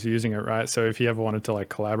everyone was using it, right? So if he ever wanted to like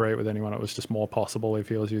collaborate with anyone, it was just more possible if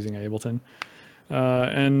he was using Ableton.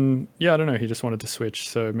 And yeah, I don't know, he just wanted to switch.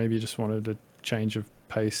 So maybe he just wanted a change of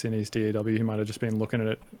pace in his DAW. He might have just been looking at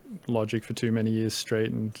it Logic for too many years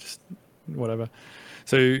straight and just whatever.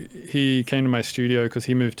 So he came to my studio because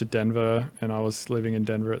he moved to Denver and I was living in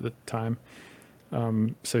Denver at the time.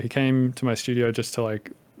 So he came to my studio just to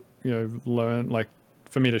like, you know, learn, like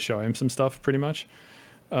for me to show him some stuff pretty much.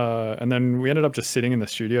 And then we ended up just sitting in the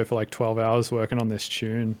studio for like 12 hours working on this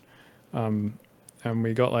tune. And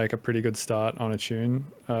we got like a pretty good start on a tune.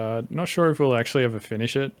 Not sure if we'll actually ever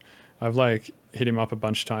finish it. I've like hit him up a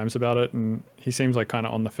bunch of times about it and he seems like kind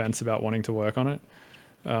of on the fence about wanting to work on it.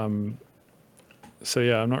 So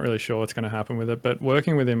yeah, I'm not really sure what's going to happen with it, but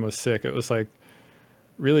working with him was sick. It was like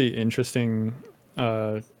really interesting,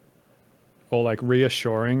 or like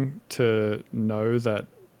reassuring to know that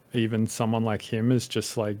even someone like him is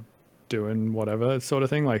just like doing whatever sort of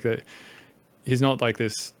thing. Like that, he's not like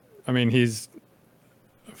this. I mean, he's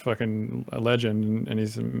fucking a legend and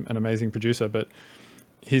he's an amazing producer, but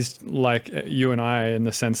he's like you and I in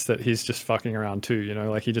the sense that he's just fucking around too, you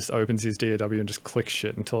know, like he just opens his DAW and just clicks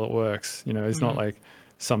shit until it works. You know, he's not like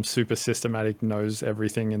some super systematic, knows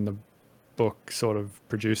everything in the book sort of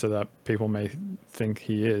producer that people may think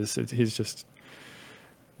he is. He's just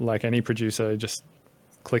like any producer, just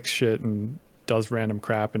clicks shit and does random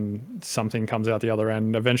crap and something comes out the other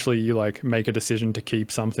end. Eventually you like make a decision to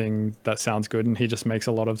keep something that sounds good and he just makes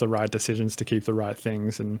a lot of the right decisions to keep the right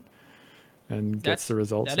things and gets the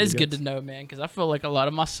results. That is good to know, man, because I feel like a lot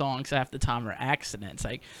of my songs half the time are accidents.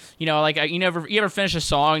 Like, you know, like you ever finish a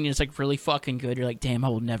song and it's like really fucking good. You're like, damn, I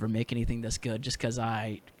will never make anything this good just because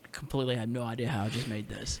I completely had no idea how I just made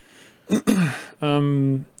this.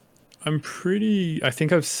 I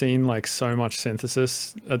think I've seen like so much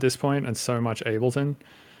synthesis at this point and so much Ableton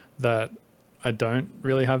that I don't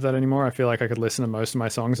really have that anymore. I feel like I could listen to most of my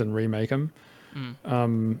songs and remake them.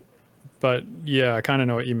 But yeah, I kind of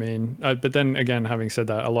know what you mean. But then again, having said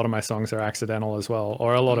that, a lot of my songs are accidental as well,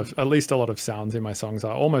 or at least a lot of sounds in my songs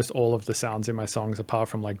are. Almost all of the sounds in my songs, apart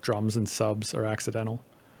from like drums and subs, are accidental.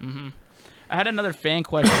 I had another fan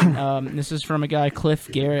question. This is from a guy, Cliff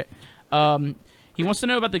Garrett. He wants to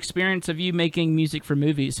know about the experience of you making music for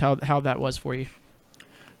movies, how that was for you.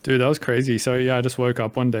 Dude, that was crazy. So yeah, I just woke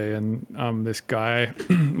up one day and this guy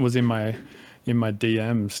was in my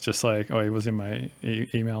DMs, just like, he was in my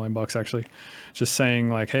email inbox actually, just saying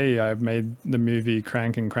like, hey, I've made the movie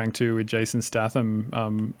Crank and Crank 2 with Jason Statham,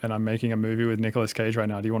 and I'm making a movie with Nicolas Cage right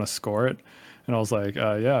now. Do you want to score it? And I was like,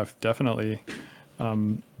 yeah, definitely.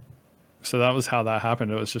 So that was how that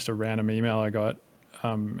happened. It was just a random email I got.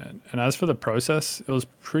 And as for the process, it was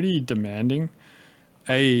pretty demanding.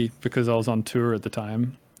 A, because I was on tour at the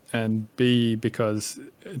time, and B, because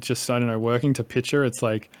just, I don't know, working to picture, it's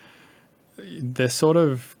like, they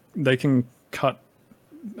can cut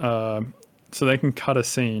a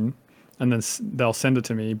scene and then they'll send it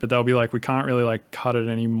to me, but they'll be like, we can't really like cut it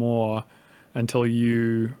anymore until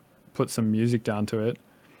you put some music down to it,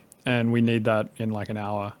 and we need that in like an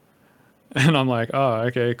hour. And I'm like, oh,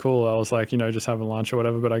 okay, cool. I was like, you know, just having lunch or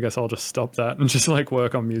whatever, but I guess I'll just stop that and just like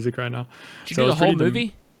work on music right now. Did you do the whole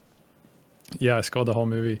movie? Yeah, I scored the whole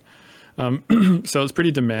movie. So it was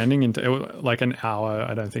pretty demanding, and like an hour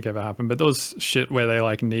I don't think ever happened, but there was shit where they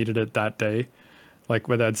like needed it that day, like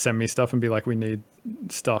where they'd send me stuff and be like, we need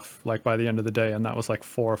stuff like by the end of the day, and that was like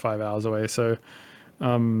 4 or 5 hours away. So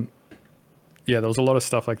yeah, there was a lot of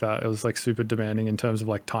stuff like that. It was like super demanding in terms of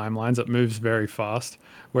like timelines. It moves very fast,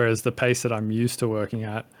 whereas the pace that I'm used to working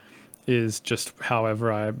at is just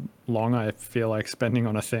however long I feel like spending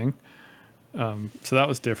on a thing. So that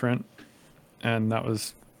was different, and that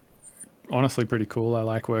was honestly pretty cool. I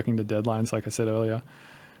like working to deadlines, like I said earlier.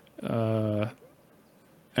 And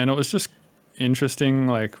it was just interesting,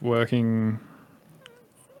 like working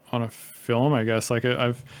on a film, I guess. Like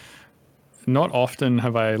I've not often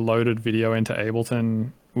have I loaded video into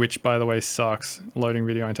Ableton, which by the way sucks. Loading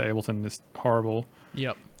video into Ableton is horrible.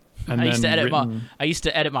 Yep. And I used to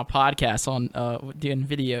edit my podcast on doing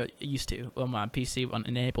video. I used to on my PC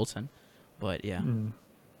in Ableton, but yeah.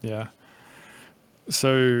 Yeah.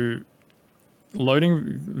 So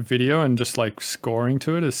loading video and just like scoring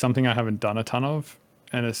to it is something I haven't done a ton of.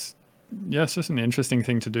 And it's just an interesting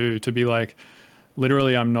thing to do, to be like,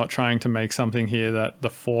 literally, I'm not trying to make something here that the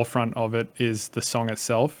forefront of it is the song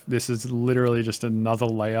itself. This is literally just another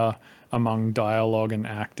layer among dialogue and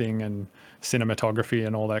acting and cinematography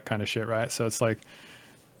and all that kind of shit, right? So it's like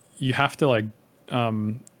you have to like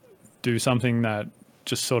do something that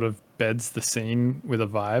just sort of beds the scene with a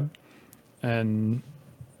vibe and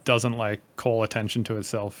doesn't like call attention to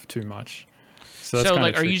itself too much. So that's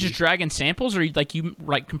like, are tricky. you just dragging samples, or you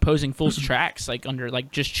like composing full tracks, like under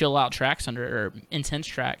like just chill out tracks under or intense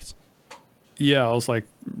tracks? Yeah, I was like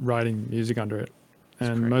writing music under it,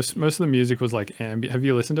 and most of the music was like ambient. Have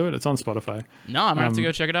you listened to it? It's on Spotify. No, I'm gonna have to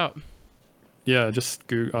go check it out. Yeah, just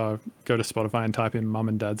go to Spotify and type in "Mum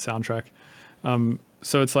and Dad soundtrack."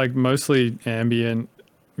 So it's like mostly ambient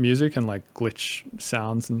music and like glitch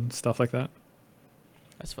sounds and stuff like that.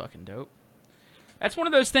 That's fucking dope. That's one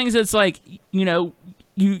of those things that's like, you know,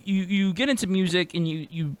 you get into music and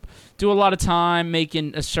you do a lot of time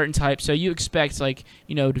making a certain type, so you expect like,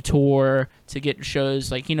 you know, to tour, to get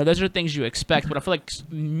shows, like, you know, those are things you expect. But I feel like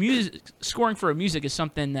music, scoring for a music is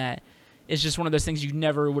something that is just one of those things you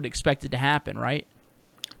never would expect it to happen, right?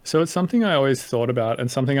 So it's something I always thought about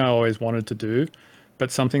and something I always wanted to do,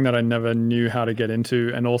 but something that I never knew how to get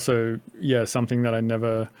into. And also, yeah, something that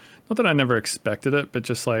not that I never expected it, but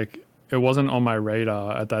just like, it wasn't on my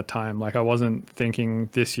radar at that time. Like I wasn't thinking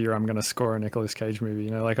this year I'm going to score a Nicolas Cage movie, you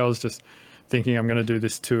know, like I was just thinking I'm going to do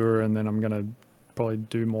this tour and then I'm going to probably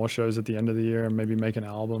do more shows at the end of the year and maybe make an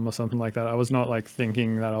album or something like that. I was not like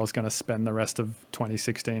thinking that I was going to spend the rest of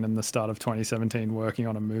 2016 and the start of 2017 working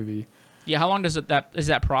on a movie. Yeah, how long does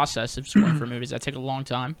that process of scoring for movies? Does that take a long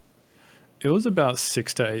time? It was about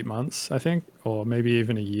 6 to 8 months, I think, or maybe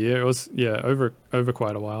even a year. It was, yeah, over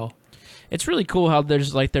quite a while. It's really cool how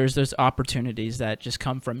there's those opportunities that just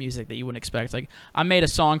come from music that you wouldn't expect. Like I made a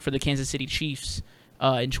song for the Kansas City Chiefs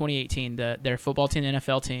in 2018, their football team, the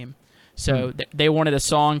NFL team. So they wanted a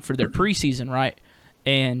song for their preseason, right?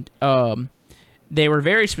 And they were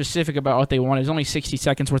very specific about what they wanted. It was only 60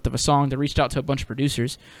 seconds worth of a song. They reached out to a bunch of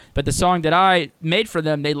producers. But the song that I made for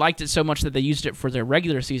them, they liked it so much that they used it for their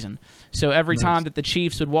regular season. So every time that the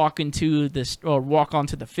Chiefs would walk onto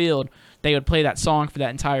the field, they would play that song for that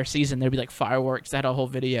entire season. There'd be like fireworks. They had a whole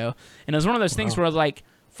video. And it was one of those things where I was like,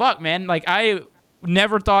 fuck, man. Like I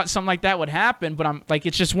never thought something like that would happen, but I'm like,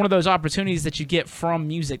 it's just one of those opportunities that you get from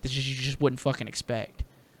music that you just wouldn't fucking expect.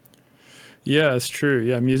 Yeah, it's true.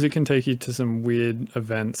 Yeah, music can take you to some weird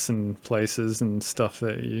events and places and stuff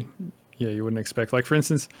that you wouldn't expect. Like for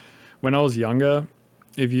instance, when I was younger,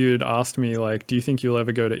 if you'd asked me like, do you think you'll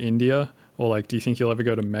ever go to India, or like, do you think you'll ever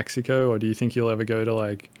go to Mexico, or do you think you'll ever go to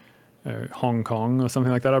like Hong Kong or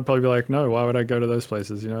something like that, I'd probably be like, no, why would I go to those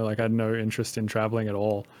places? You know, like I had no interest in traveling at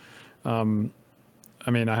all. I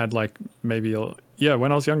mean, I had like maybe,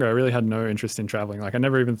 when I was younger, I really had no interest in traveling. Like I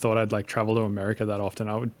never even thought I'd like travel to America that often.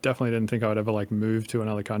 Definitely didn't think I would ever like move to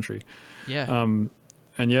another country. Yeah.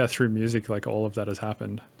 And yeah, through music, like all of that has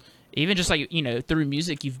happened. Even just like, you know, through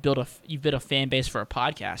music, you've built a fan base for a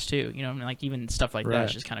podcast too. You know, I mean, like even stuff like that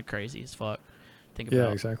is just kind of crazy as fuck. Think about.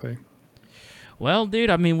 Yeah, exactly. Well, dude,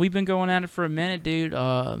 I mean, we've been going at it for a minute, dude.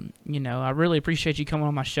 You know, I really appreciate you coming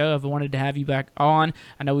on my show. I've wanted to have you back on.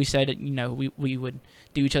 I know we said, you know, we would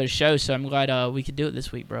do each other's shows, so I'm glad we could do it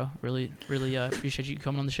this week, bro. Really appreciate you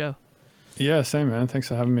coming on the show. Yeah, same, man. Thanks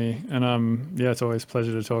for having me. And yeah, it's always a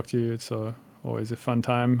pleasure to talk to you. It's always a fun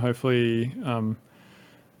time. Hopefully,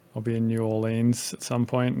 I'll be in New Orleans at some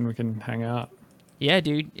point and we can hang out. Yeah,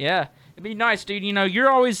 dude. Yeah. It'd be nice, dude. You know, you're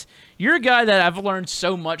a guy that I've learned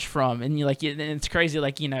so much from, and it's crazy.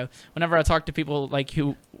 Like, you know, whenever I talk to people like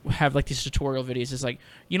who have like these tutorial videos, it's like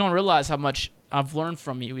you don't realize how much I've learned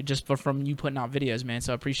from you just from you putting out videos, man.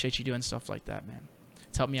 So I appreciate you doing stuff like that, man.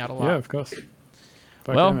 It's helped me out a lot. Yeah, of course.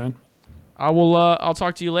 Well, yeah, man. I'll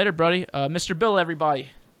talk to you later, buddy. Mr. Bill, everybody.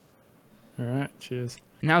 All right, cheers.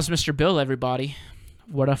 And how's Mr. Bill, everybody?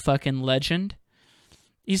 What a fucking legend.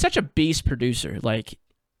 He's such a beast producer. Like,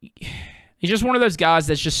 he's just one of those guys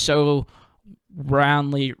that's just so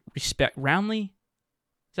roundly. Is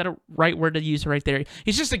that a right word to use right there?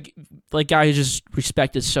 He's just a guy who's just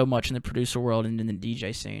respected so much in the producer world and in the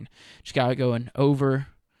DJ scene. Just guy going over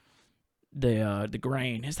the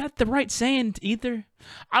grain. Is that the right saying either?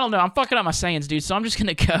 I don't know. I'm fucking up my sayings, dude, so I'm just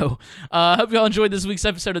going to go. I hope y'all enjoyed this week's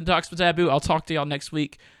episode of the Talks with Taboo. I'll talk to y'all next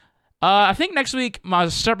week. I think next week my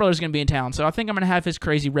stepbrother's going to be in town, so I think I'm going to have his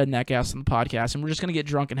crazy redneck ass on the podcast, and we're just going to get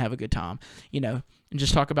drunk and have a good time, you know, and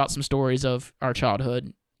just talk about some stories of our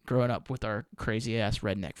childhood growing up with our crazy ass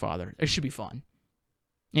redneck father. It should be fun.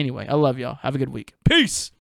 Anyway, I love y'all. Have a good week. Peace.